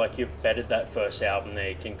kind of like you've bettered that first album there.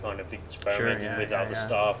 You can kind of experiment with other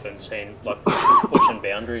stuff and seeing, like, pushing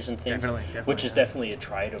boundaries and things. Definitely, which is definitely a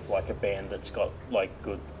trait of, like, a band that's got, like,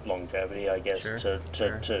 good longevity, I guess,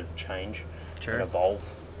 to change and evolve.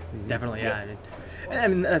 Definitely, yeah. And I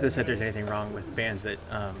mean, as I said, there's anything wrong with bands that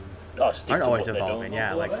aren't always evolving.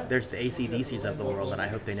 Yeah, like there's the AC/DCs of the world, and I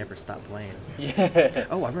hope they never stop playing. Yeah.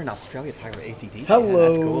 Oh, I'm in Australia talking about AC/DC. Hello.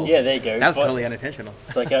 That's cool. Yeah, there you go. That was totally unintentional.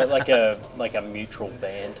 It's like a mutual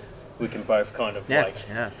band. We can both kind of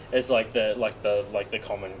It's like the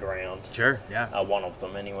common ground. Sure. Yeah. One of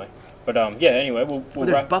them anyway. But anyway, we'll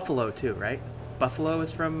there's Buffalo too, right? Buffalo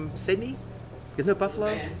is from Sydney. Isn't it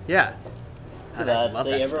Buffalo? Yeah. I love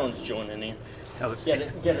that everyone's stuff. Joining in. Get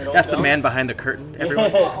it all That's done. the man behind the curtain.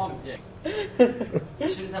 Everyone. She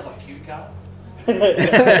doesn't have like cue cards.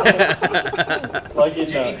 Like in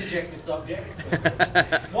interject the subjects.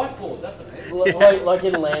 Whiteboard, that's amazing. Like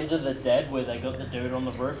in Land of the Dead, where they got the dude on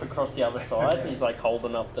the roof across the other side, and he's like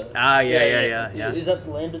holding up the. Yeah. Is that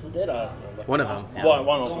Land of the Dead? I don't remember. One of them. Yeah.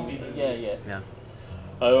 One of them. Yeah.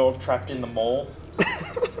 They're all trapped in the mall.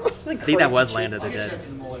 I think that was Land of the Dead.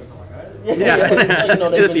 Yeah.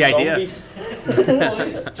 Like That's the idea.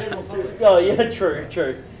 Oh yeah, true.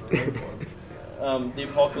 The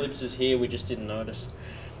apocalypse is here. We just didn't notice.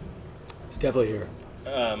 It's definitely here.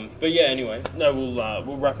 But yeah, anyway, no,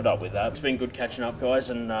 we'll wrap it up with that. It's been good catching up,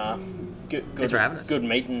 guys, and Thanks for having us. Good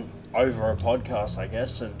meeting over a podcast, I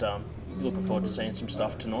guess, and looking forward to seeing some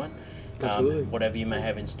stuff tonight. Absolutely. Whatever you may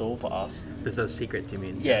have in store for us. There's those secrets, you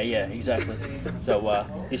mean? Yeah, exactly. So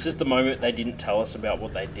this is the moment they didn't tell us about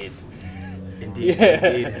what they did. Indeed. Yeah.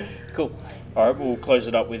 Indeed. Cool. All right, we'll close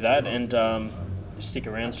it up with that, and stick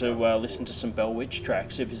around to listen to some Bell Witch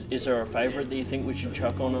tracks. Is there a favourite that you think we should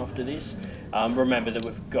chuck on after this? Remember that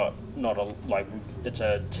we've got it's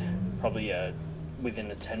probably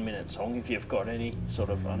within a 10-minute song. If you've got any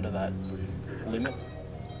sort of under that limit.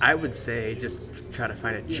 I would say just try to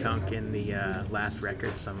find a chunk in the last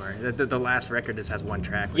record somewhere. The last record just has one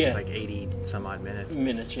track, which is like 80 some odd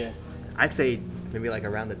minutes. Yeah. I'd say maybe like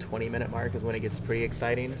around the 20-minute mark is when it gets pretty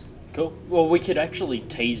exciting. Cool. Well, we could actually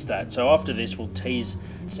tease that. So after this, we'll tease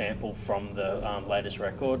sample from the latest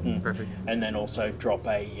record, and Perfect. And then also drop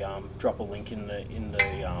a link in the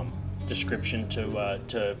description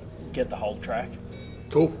to get the whole track.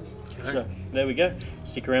 Cool. So there we go.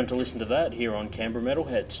 Stick around to listen to that here on Canberra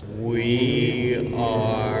Metalheads. We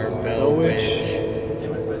are Bell Witch,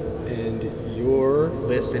 And you're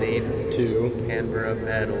listening to Canberra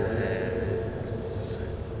Metalheads.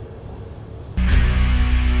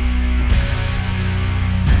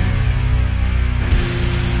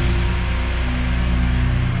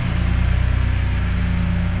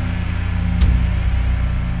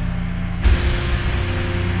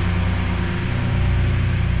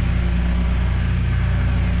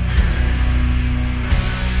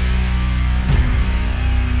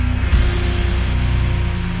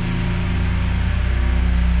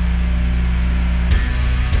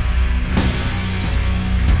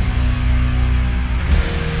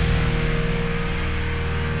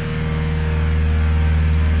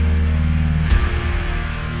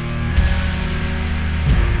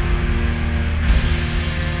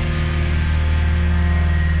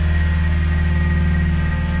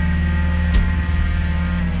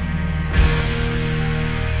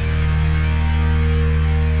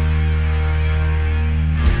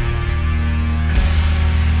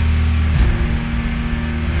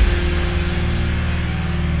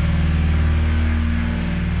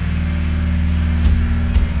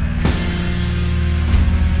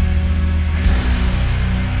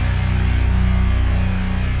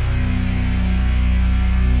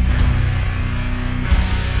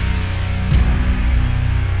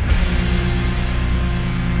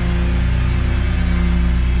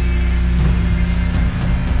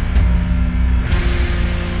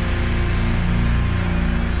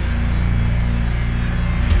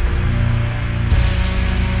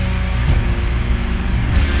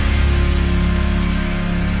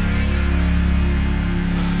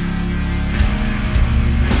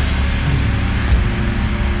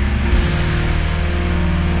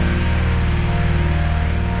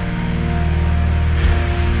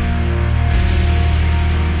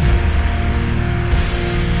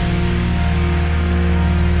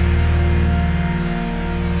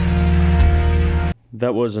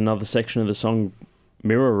 that was another section of the song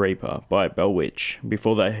Mirror Reaper by Bellwitch.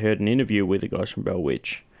 Before that, I heard an interview with the guys from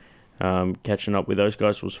Bellwitch. Catching up with those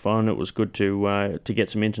guys was fun. It was good to get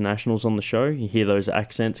some internationals on the show. You hear those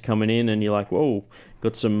accents coming in, and you're like, "Whoa,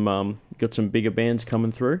 got some bigger bands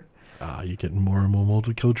coming through." You're getting more and more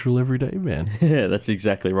multicultural every day, man. Yeah, that's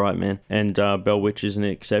exactly right, man. And Bellwitch is an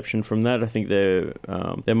exception from that. I think they're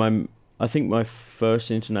my first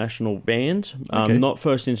international band. Okay. Not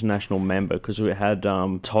first international member, because we had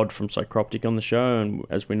Todd from Psychroptic on the show, and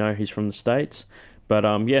as we know, he's from the States. But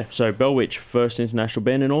so Bellwitch, first international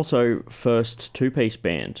band, and also first two-piece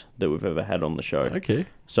band that we've ever had on the show. Okay.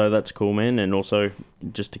 So that's cool, man. And also,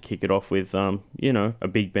 just to kick it off with, a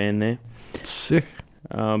big band there. Sick.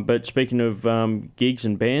 But speaking of gigs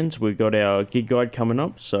and bands, we've got our gig guide coming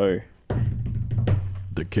up. So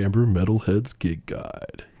The Canberra Metalheads Gig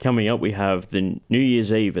Guide. coming up, we have the New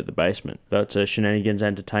Year's Eve at the Basement. That's a Shenanigans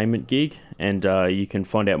Entertainment gig, and you can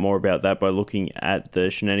find out more about that by looking at the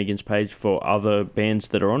Shenanigans page for other bands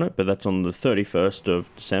that are on it, but that's on the 31st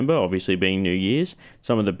of December, obviously being New Year's.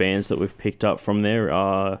 Some of the bands that we've picked up from there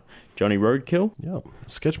are Johnny Roadkill, Yep.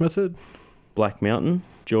 Sketch Method. Black Mountain,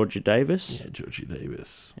 Georgia Davis, Yeah, Georgie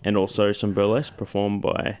Davis. and also some burlesque performed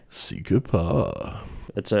by... Seeker Pa.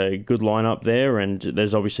 It's a good lineup there, and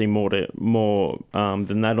there's obviously more than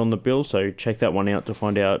that on the bill. So check that one out to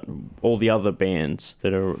find out all the other bands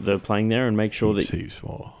that are playing there, and make sure that Heaps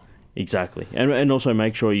more. exactly, and also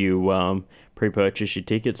make sure you pre-purchase your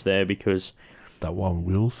tickets there, because That one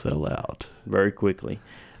will sell out. very quickly.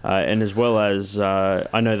 And as well as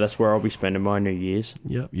I know that's where I'll be spending my New Year's.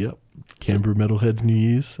 Yep. Canberra Metalheads New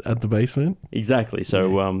Year's at the Basement. Exactly.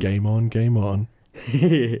 So Yeah, game on.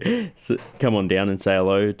 so come on down and say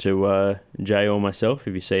hello to Jay or myself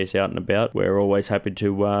if you see us out and about. We're always happy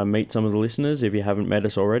to meet some of the listeners if you haven't met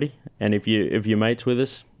us already, and if you're mates with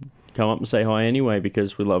us, come up and say hi anyway,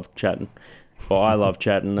 because we love chatting. Well, I love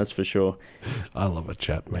chatting, that's for sure. I love a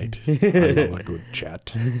chat, mate. I love a good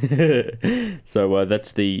chat. So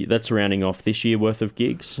that's rounding off this year worth of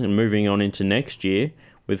gigs, and moving on into next year,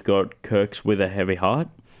 we've got Kirk's With a Heavy Heart.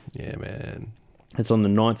 Yeah, man. It's on the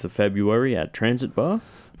 9th of February at Transit Bar.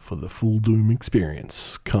 For the full Doom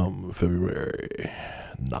experience, come February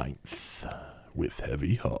 9th with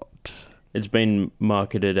Heavy Heart. It's been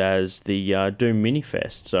marketed as the Doom Mini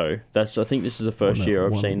Fest, so I think this is the first year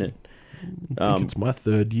I've seen it. I think it's my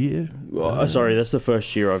third year. Sorry, that's the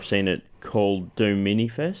first year I've seen it called Doom Mini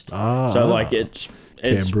Fest. So like it's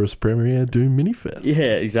Canberra's premier Doom Mini Fest.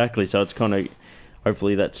 Yeah, exactly. So it's kind of,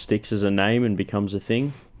 hopefully that sticks as a name and becomes a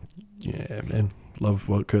thing. Yeah, man. Love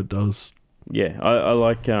what Kurt does. Yeah, I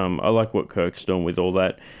like what Kirk's doing with all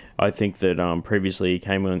that. I think that previously he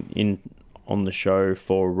came on the show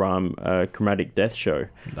for a Chromatic Death show.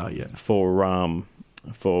 Oh, yeah.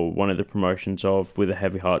 For one of the promotions of With a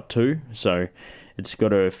Heavy Heart 2. So it's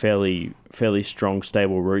got a fairly strong,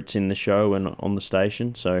 stable roots in the show and on the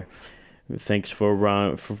station. So thanks for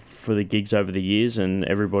the gigs over the years, and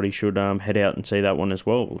everybody should head out and see that one as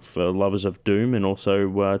well for lovers of Doom, and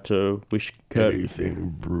also to wish Kurt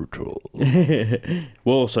anything brutal.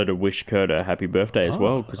 well, also to wish Kurt a happy birthday as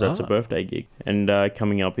well, because that's a birthday gig. And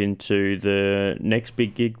coming up into the next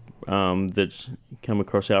big gig that's come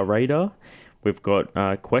across our radar, we've got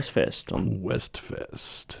Questfest on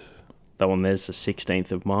Questfest. that one. There's the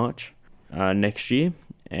 16th of March next year,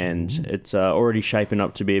 and it's already shaping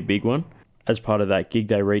up to be a big one. As part of that gig,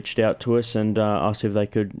 they reached out to us and asked if they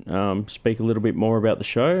could speak a little bit more about the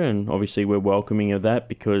show, and obviously we're welcoming of that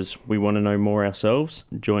because we want to know more ourselves.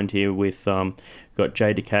 Joined here with got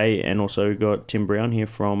JDecay, and also got Tim Brown here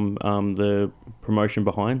from the promotion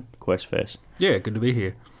behind Questfest. Yeah, good to be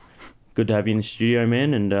here. Good to have you in the studio,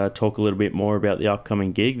 man, and talk a little bit more about the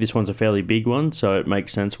upcoming gig. This one's a fairly big one, so it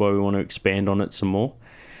makes sense why we want to expand on it some more.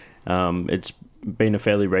 It's been a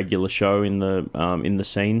fairly regular show in the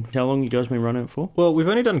scene. How long you guys been running it for? Well, we've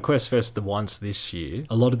only done Questfest the once this year.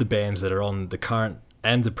 A lot of the bands that are on the current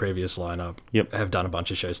and the previous lineup have done a bunch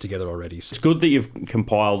of shows together already. So. It's good that you've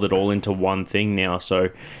compiled it all into one thing now. So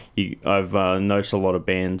I've noticed a lot of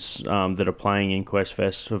bands that are playing in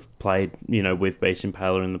Questfest have played, with Beast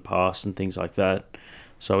Impaler in the past and things like that.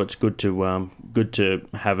 So it's good to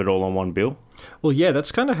have it all on one bill. Well, yeah,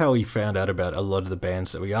 that's kind of how we found out about a lot of the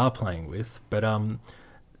bands that we are playing with. But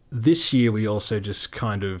this year we also just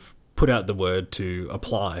kind of put out the word to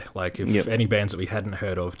apply. Like if any bands that we hadn't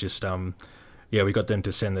heard of, just we got them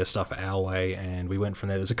to send their stuff our way, and we went from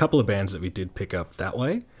there. There's a couple of bands that we did pick up that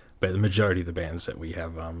way, but the majority of the bands that we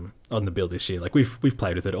have on the bill this year, like we've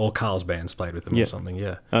played with it. All Carl's bands played with them or something.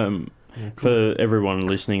 Yeah. For everyone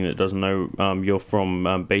listening that doesn't know, you're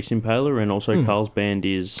from Beast Impaler, and also Carl's band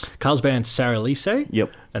is... Carl's band, Sarah Lise.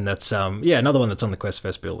 Yep. And that's, another one that's on the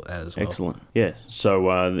Questfest bill as well. Excellent. Yeah,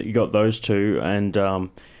 so you got those two, and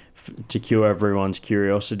to cue everyone's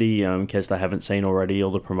curiosity, in case they haven't seen already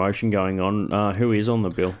all the promotion going on, who is on the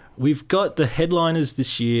bill? We've got the headliners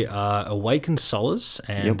this year are Awakened Solace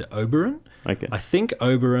and Oberon. Okay. I think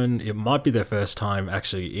Oberon, it might be their first time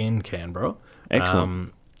actually in Canberra.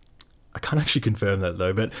 Excellent. I can't actually confirm that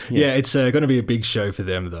though, but it's going to be a big show for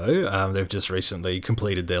them though. They've just recently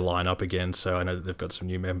completed their lineup again, so I know that they've got some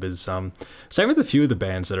new members. Same with a few of the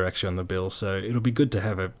bands that are actually on the bill, so it'll be good to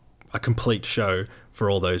have a complete show for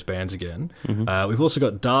all those bands again. Mm-hmm. We've also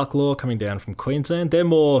got Dark Law coming down from Queensland. They're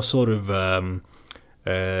more sort of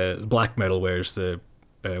black metal, whereas the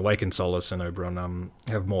Awakened Solace and Oberon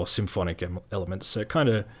have more symphonic elements, so it kind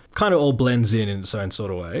of all blends in its own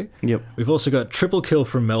sort of way. Yep. We've also got Triple Kill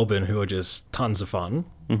from Melbourne, who are just tons of fun.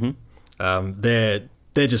 Mm-hmm.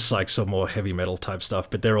 They're just like some more heavy metal type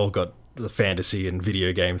stuff, but they're all got the fantasy and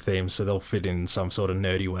video game themes, so they'll fit in some sort of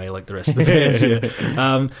nerdy way like the rest of the bands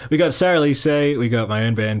here. We got Sarah Lise, we got my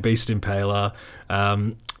own band, Beast Impaler.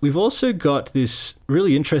 We've also got this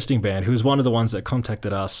really interesting band who was one of the ones that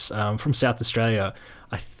contacted us from South Australia.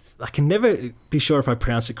 I can never be sure if I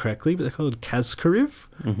pronounce it correctly, but they're called Kazkariv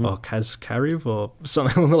or Kazkariv or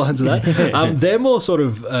something along the lines of that. They're more sort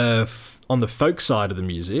of on the folk side of the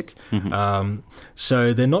music,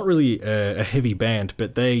 so they're not really a heavy band,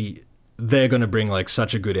 but they're going to bring like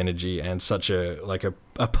such a good energy and such a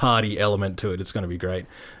party element to it. It's going to be great.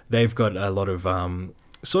 They've got a lot of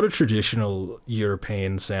sort of traditional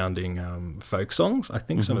European sounding folk songs. I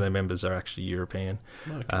think some of their members are actually European.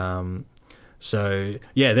 Okay. So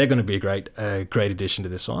yeah, they're going to be a great addition to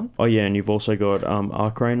this one. Oh yeah, and you've also got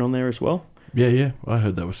Arcrain on there as well. Yeah, I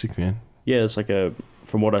heard that was sick, man. Yeah, it's like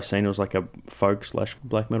from what I've seen, it was like a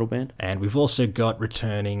folk/black metal band. And we've also got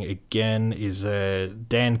returning again is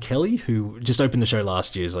Dan Kelly, who just opened the show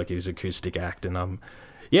last year as like his acoustic act, and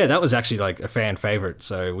that was actually like a fan favorite,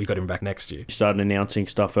 so we got him back next year. Started announcing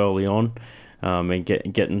stuff early on, and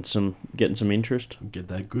getting some interest. Get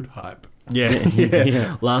that good hype.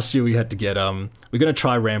 Yeah. Last year we had to get we're going to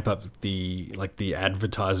try ramp up the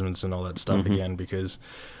advertisements and all that stuff again, because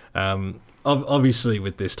obviously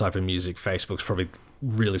with this type of music, Facebook's probably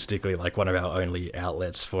realistically like one of our only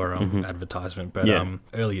outlets for advertisement. But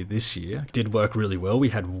earlier this year it did work really well. We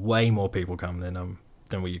had way more people come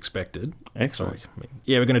than we expected. Excellent. So,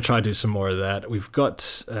 we're going to try to do some more of that. We've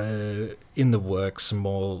got in the works some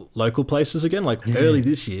more local places again. Like early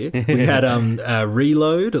this year, we had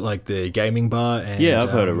Reload, like the gaming bar. And,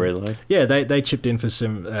 I've heard of Reload. Yeah, they chipped in for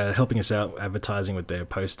some helping us out advertising with their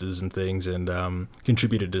posters and things, and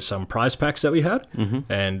contributed to some prize packs that we had.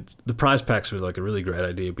 And the prize packs were like a really great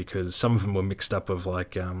idea, because some of them were mixed up of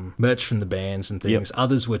like merch from the bands and things. Yep.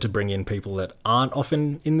 Others were to bring in people that aren't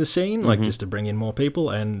often in the scene, like just to bring in more people.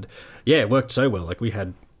 And it worked so well. Like we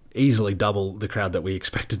had easily double the crowd that we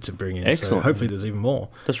expected to bring in. Excellent. So hopefully there's even more.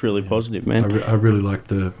 That's really positive, man. I really like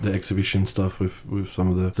the exhibition stuff with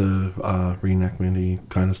some of the reenactment-y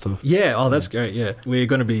kind of stuff. Yeah, that's great, yeah. We're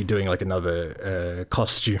going to be doing like another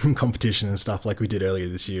costume competition and stuff like we did earlier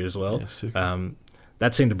this year as well. Yeah, sick.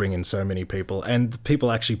 That seemed to bring in so many people, and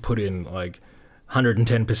people actually put in like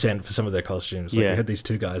 110% for some of their costumes. Like we had these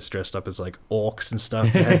two guys dressed up as like orcs and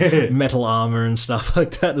stuff. They had metal armor and stuff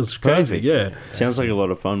like that. It was crazy. Perfect. Yeah. Sounds like a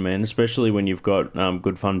lot of fun, man. Especially when you've got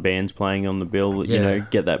good fun bands playing on the bill. You know,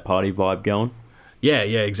 get that party vibe going. Yeah,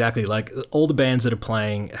 exactly. Like all the bands that are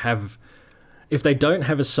playing have, if they don't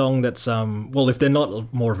have a song that's if they're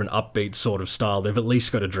not more of an upbeat sort of style, they've at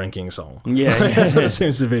least got a drinking song. That's what it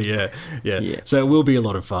seems to be. Yeah. So it will be a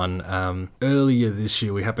lot of fun. Earlier this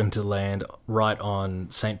year we happened to land right on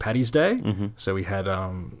St. Paddy's Day, so we had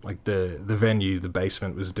like the venue, the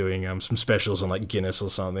basement was doing some specials on like Guinness or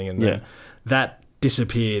something, and then that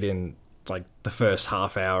disappeared in like the first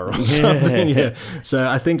half hour or something. So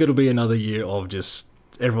I think it'll be another year of just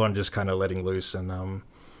everyone just kind of letting loose, and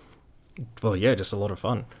just a lot of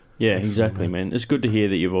fun. Yeah, exactly, man. It's good to hear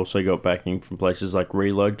that you've also got backing from places like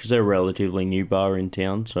Reload, because they're a relatively new bar in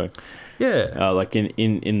town. So, like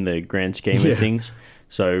in the grand scheme of things.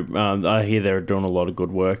 So I hear they're doing a lot of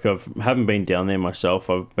good work. I haven't been down there myself.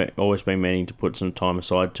 I've always been meaning to put some time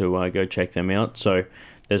aside to go check them out. So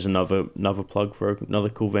there's another plug for another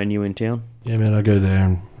cool venue in town. Yeah, man, I go there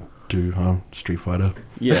and do Street Fighter.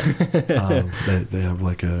 Yeah. They have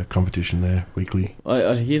like a competition there weekly.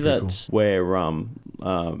 I hear that's cool. Where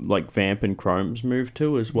like Vamp and Chrome's moved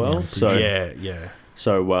to as well. Yeah.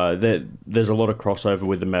 So there's a lot of crossover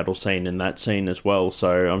with the metal scene and that scene as well. So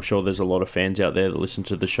I'm sure there's a lot of fans out there that listen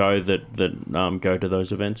to the show that go to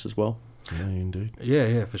those events as well. Yeah, indeed.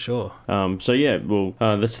 Yeah, for sure. So yeah, well,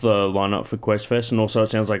 that's the lineup for Questfest, and also it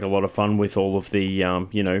sounds like a lot of fun with all of the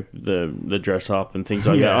the dress up and things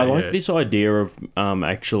like that. I like this idea of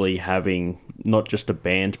actually having not just a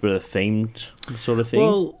band but a themed sort of thing.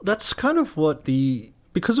 Well, that's kind of what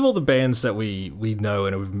because of all the bands that we know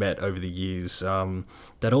and we've met over the years,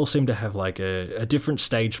 that all seem to have like a different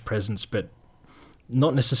stage presence, but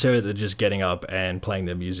not necessarily they're just getting up and playing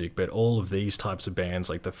their music, but all of these types of bands,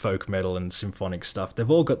 like the folk metal and symphonic stuff, they've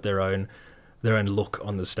all got their own look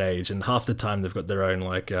on the stage, and half the time they've got their own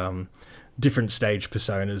like different stage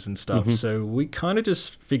personas and stuff. So we kind of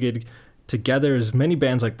just figured to gather as many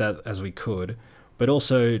bands like that as we could, but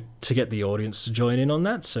also to get the audience to join in on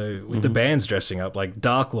that. So with the bands dressing up, like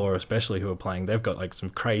Dark Law especially, who are playing, they've got like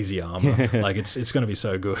some crazy armor. Like it's going to be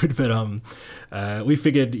so good. But we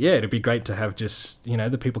figured, it'd be great to have just,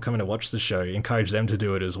 the people coming to watch the show, encourage them to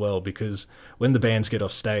do it as well, because when the bands get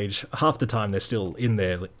off stage, half the time they're still in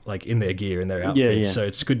their gear, in their outfits. So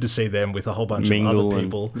it's good to see them with a whole bunch of other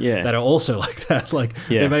people that are also like that. Like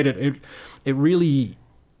they made it really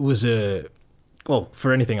was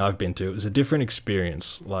for anything I've been to, it was a different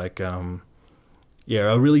experience. Like, a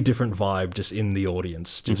really different vibe just in the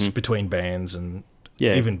audience, just between bands and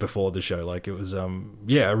even before the show. Like, it was, a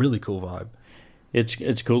really cool vibe.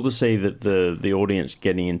 It's cool to see that the audience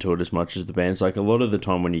getting into it as much as the bands. Like, a lot of the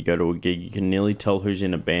time when you go to a gig, you can nearly tell who's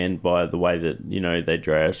in a band by the way that, they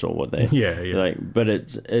dress or what they... Like, but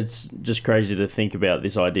it's just crazy to think about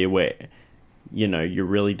this idea where... you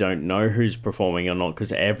really don't know who's performing or not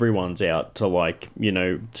because everyone's out to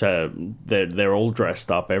they're all dressed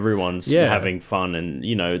up. Everyone's having fun, and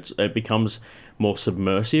it becomes more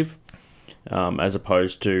submersive as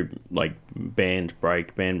opposed to like band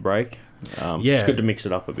break. It's good to mix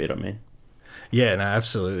it up a bit. I mean, yeah, no,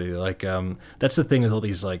 absolutely. Like that's the thing with all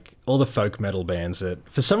these all the folk metal bands that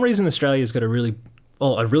for some reason Australia's got a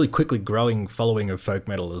really quickly growing following of folk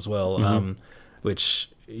metal as well, which.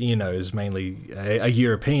 Is mainly a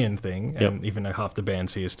European thing, and even though half the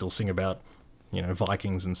bands here still sing about,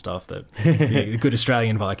 Vikings and stuff, that the good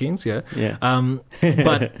Australian Vikings,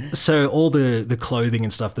 but so all the clothing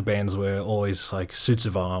and stuff, the bands were always like suits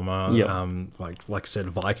of armor, like I said,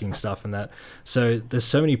 Viking stuff and that. So there's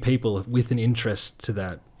so many people with an interest to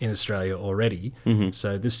that in Australia already.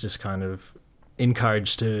 So this just kind of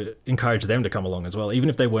encourage them to come along as well, even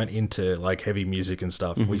if they weren't into like heavy music and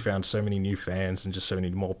stuff. We found so many new fans and just so many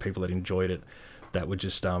more people that enjoyed it that were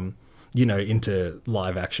just into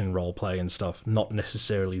live action role play and stuff, not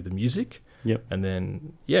necessarily the music. And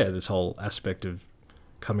then this whole aspect of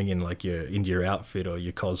coming in like in your outfit or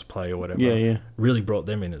your cosplay or whatever really brought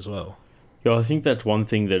them in as well. I think that's one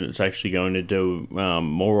thing that it's actually going to do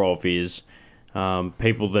more of is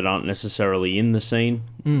people that aren't necessarily in the scene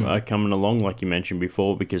are coming along, like you mentioned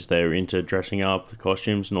before, because they're into dressing up, the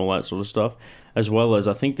costumes and all that sort of stuff. As well as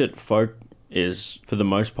I think that folk is, for the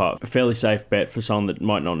most part, a fairly safe bet for someone that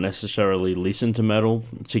might not necessarily listen to metal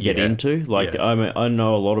to get into. Like, I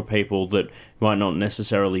know a lot of people that might not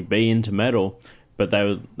necessarily be into metal, but they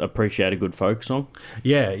would appreciate a good folk song.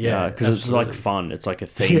 Because it's like fun. It's like a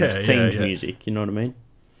themed music, you know what I mean?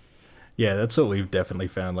 Yeah, that's what we've definitely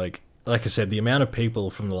found. Like I said, the amount of people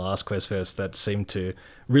from the last Questfest that seemed to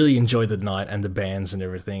really enjoy the night and the bands and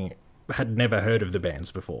everything had never heard of the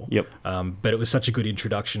bands before. But it was such a good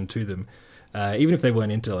introduction to them, even if they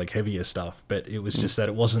weren't into like heavier stuff. But it was just that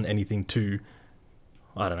it wasn't anything too,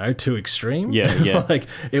 I don't know, too extreme. Like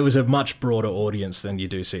it was a much broader audience than you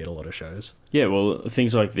do see at a lot of shows. Yeah, well,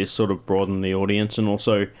 things like this sort of broaden the audience, and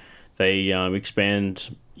also they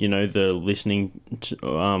expand, the listening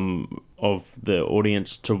of the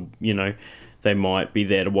audience to, they might be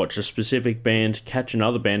there to watch a specific band, catch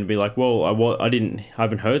another band, and be like, "Well, I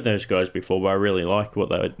haven't heard those guys before, but I really like what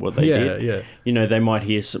they did." They might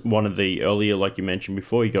hear one of the earlier, like you mentioned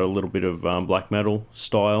before, you got a little bit of black metal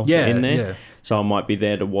style in there. So I might be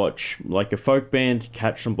there to watch like a folk band,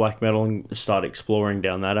 catch some black metal, and start exploring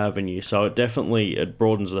down that avenue. So it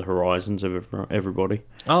broadens the horizons of everybody.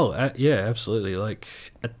 Oh, absolutely. Like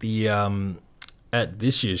at the at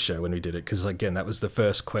this year's show when we did it, because again that was the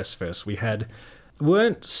first Questfest, we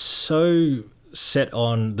weren't so set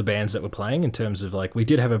on the bands that were playing in terms of like, we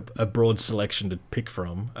did have a broad selection to pick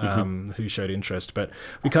from who showed interest, but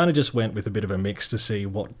we kind of just went with a bit of a mix to see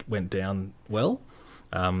what went down well.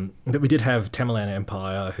 But we did have Tamerlan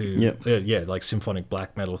Empire, who like symphonic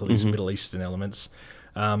black metal with all these Middle Eastern elements.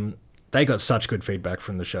 They got such good feedback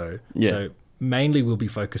from the show. So mainly we'll be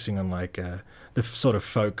focusing on like the sort of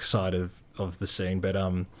folk side of of the scene, but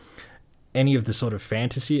any of the sort of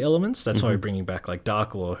fantasy elements, that's why we're bringing back like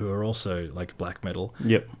Dark Law, who are also like black metal.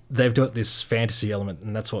 Yep. They've got this fantasy element,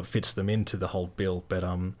 and that's what fits them into the whole bill. But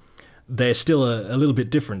they're still a little bit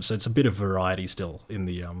different, so it's a bit of variety still in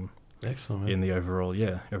the Excellent, man. in the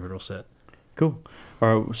overall set. Cool.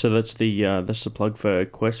 All right, so that's the plug for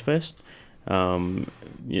Questfest.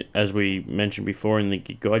 As we mentioned before in the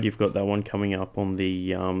gig guide, you've got that one coming up on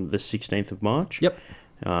the 16th of March. Yep.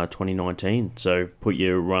 2019. So put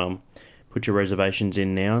your reservations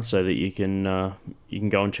in now so that you can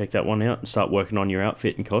go and check that one out and start working on your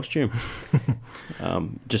outfit and costume,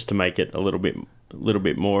 just to make it a little bit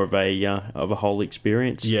more of a whole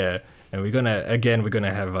experience. Yeah, and we're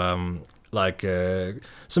gonna have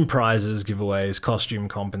some prizes, giveaways, costume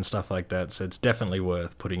comp and stuff like that. So it's definitely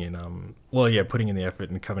worth putting in the effort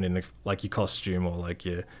and coming in like your costume or like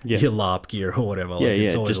your LARP gear or whatever.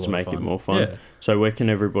 It's always just to make it more fun. Yeah. So where can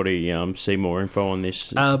everybody see more info on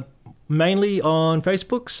this? Mainly on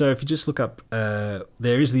Facebook. So if you just look up,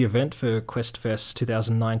 there is the event for Questfest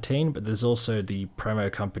 2019, but there's also the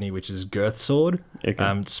promo company, which is Girth Sword.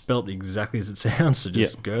 Okay. It's spelt exactly as it sounds, so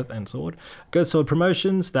just Girth and Sword. Girth Sword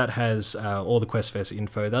Promotions, that has all the Questfest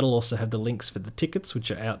info. That'll also have the links for the tickets,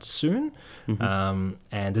 which are out soon. And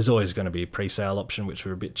there's always going to be a pre-sale option, which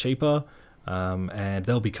are a bit cheaper. And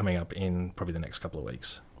they'll be coming up in probably the next couple of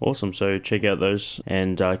weeks. Awesome. So check out those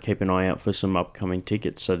and keep an eye out for some upcoming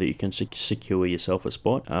tickets so that you can secure yourself a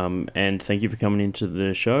spot. And thank you for coming into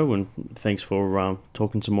the show, and thanks for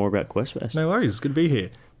talking some more about Questfest. No worries. Good to be here.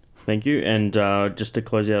 Thank you. And just to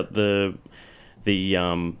close out the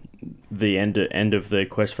end of the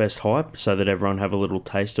Questfest hype, so that everyone have a little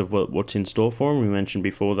taste of what's in store for them. We mentioned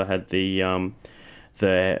before they had the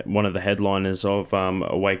one of the headliners of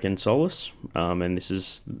Awaken Solace, and this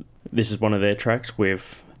is one of their tracks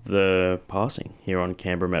with the passing here on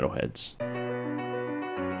Canberra Metalheads.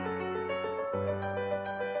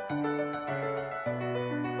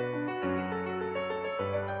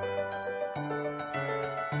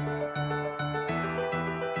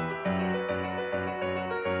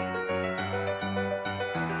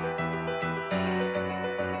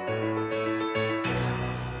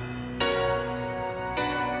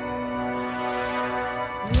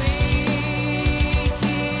 Waking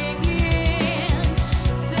in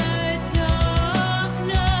the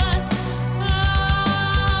darkness.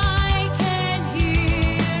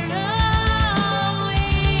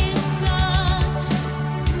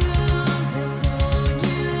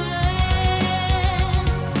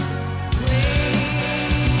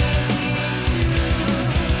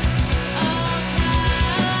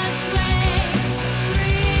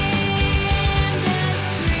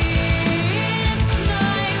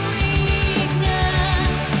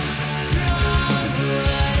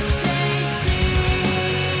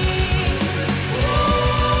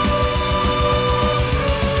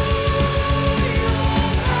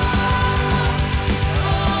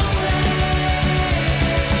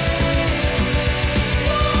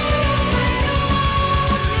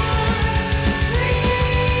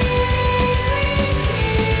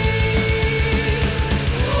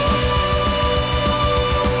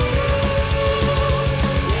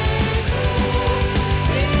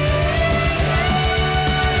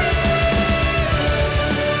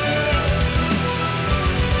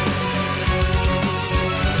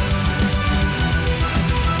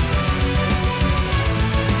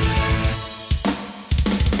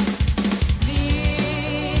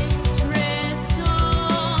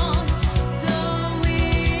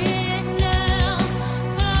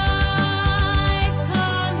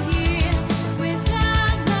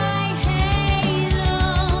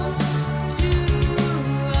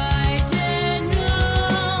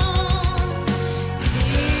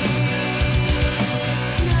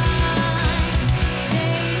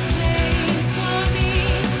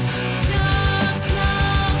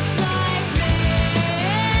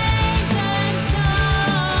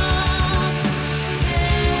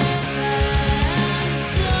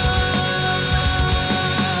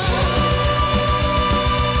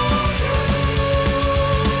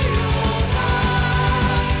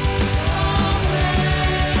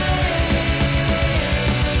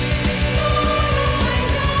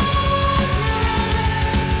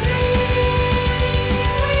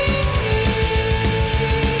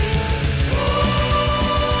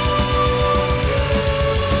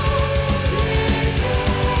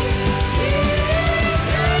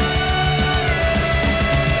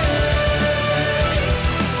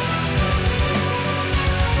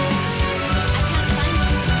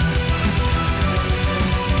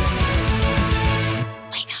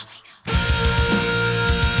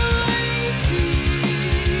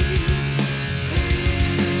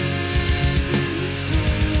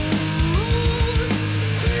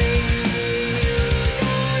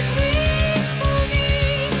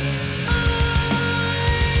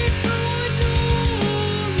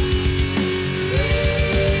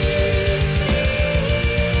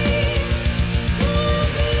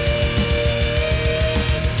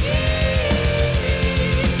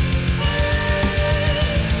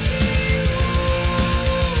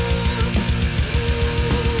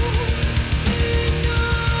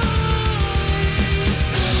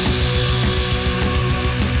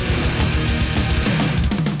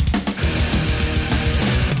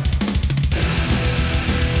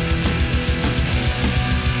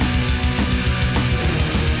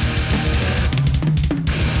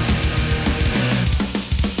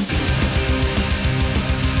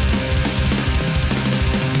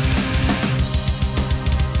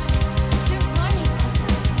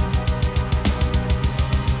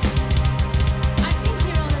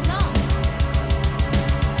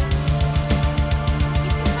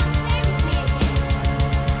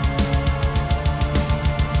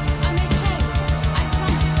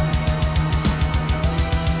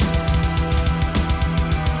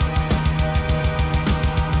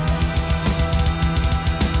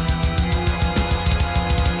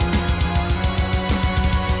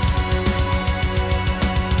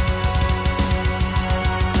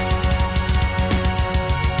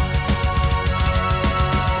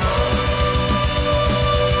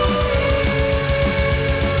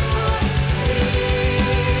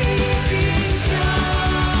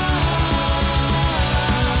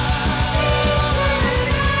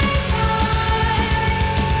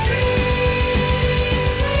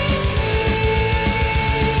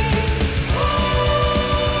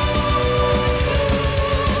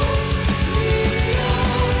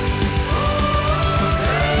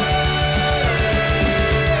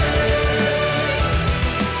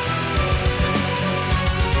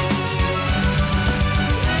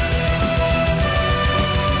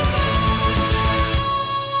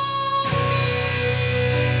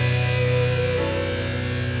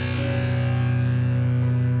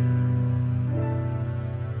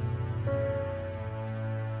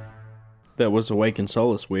 That was Awaken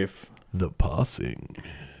Solace with The Passing.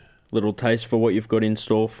 little taste for what you've got in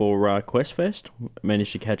store for Questfest.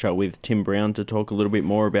 Managed to catch up with Tim Brown to talk a little bit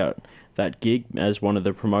more about that gig as one of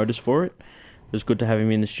the promoters for it. It was good to have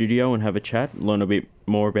him in the studio and have a chat, learn a bit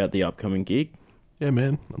more about the upcoming gig. Yeah,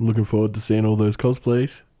 man. I'm looking forward to seeing all those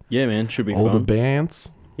cosplays. Yeah, man, should be all fun. All the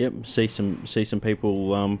bands. Yep, see some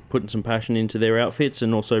people putting some passion into their outfits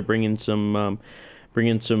and also bringing some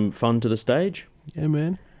fun to the stage. Yeah,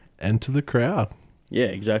 man. And to the crowd. Yeah,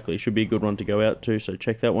 exactly. Should be a good one to go out to, so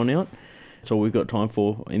check that one out. That's all we've got time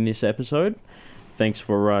for in this episode. Thanks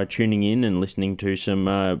for tuning in and listening to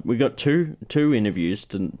some... we got two interviews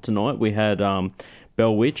tonight. We had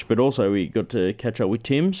Bell Witch, but also we got to catch up with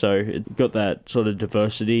Tim, so it got that sort of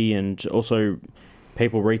diversity and also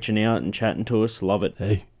people reaching out and chatting to us. Love it.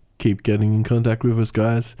 Hey, keep getting in contact with us,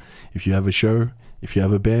 guys. If you have a show, if you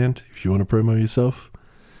have a band, if you want to promo yourself,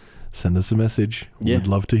 send us a message. Yeah. We'd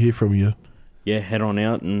love to hear from you. Yeah, head on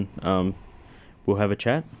out and we'll have a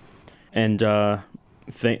chat. And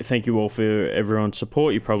thank you all for everyone's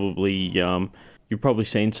support. You've probably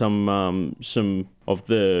seen some of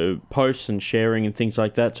the posts and sharing and things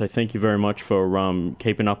like that. So thank you very much for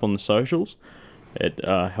keeping up on the socials. It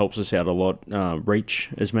helps us out a lot,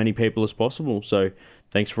 reach as many people as possible. So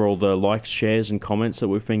thanks for all the likes, shares, and comments that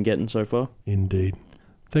we've been getting so far. Indeed.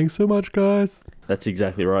 Thanks so much, guys. That's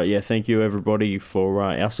exactly right. Yeah, thank you everybody for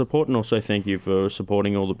our support, and also thank you for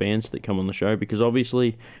supporting all the bands that come on the show, because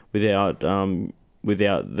obviously without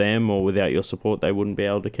them or without your support, they wouldn't be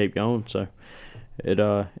able to keep going. So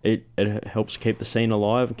it helps keep the scene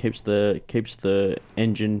alive and keeps the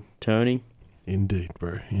engine turning. Indeed,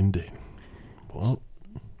 bro. Indeed. Well,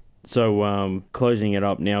 so closing it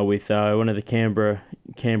up now with one of the Canberra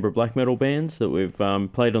black metal bands that we've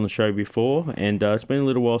played on the show before, and it's been a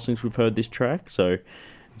little while since we've heard this track, so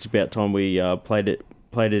it's about time we played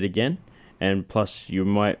it again. And plus, you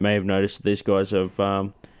may have noticed these guys have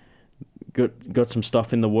got some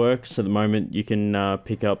stuff in the works at the moment. You can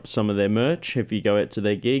pick up some of their merch if you go out to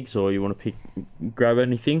their gigs, or you want to grab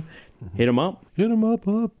anything. Hit them up.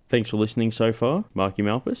 Thanks for listening so far. Marky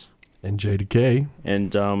Malphas. And JDecay.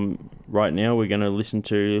 And right now we're going to listen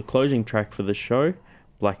to the closing track for the show,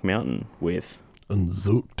 Black Mountain, with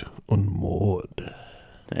Unzucht Unmord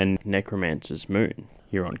and Necromancer's Moon,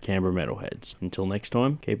 here on Canberra Metalheads. Until next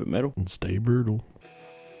time, keep it metal. and stay brutal.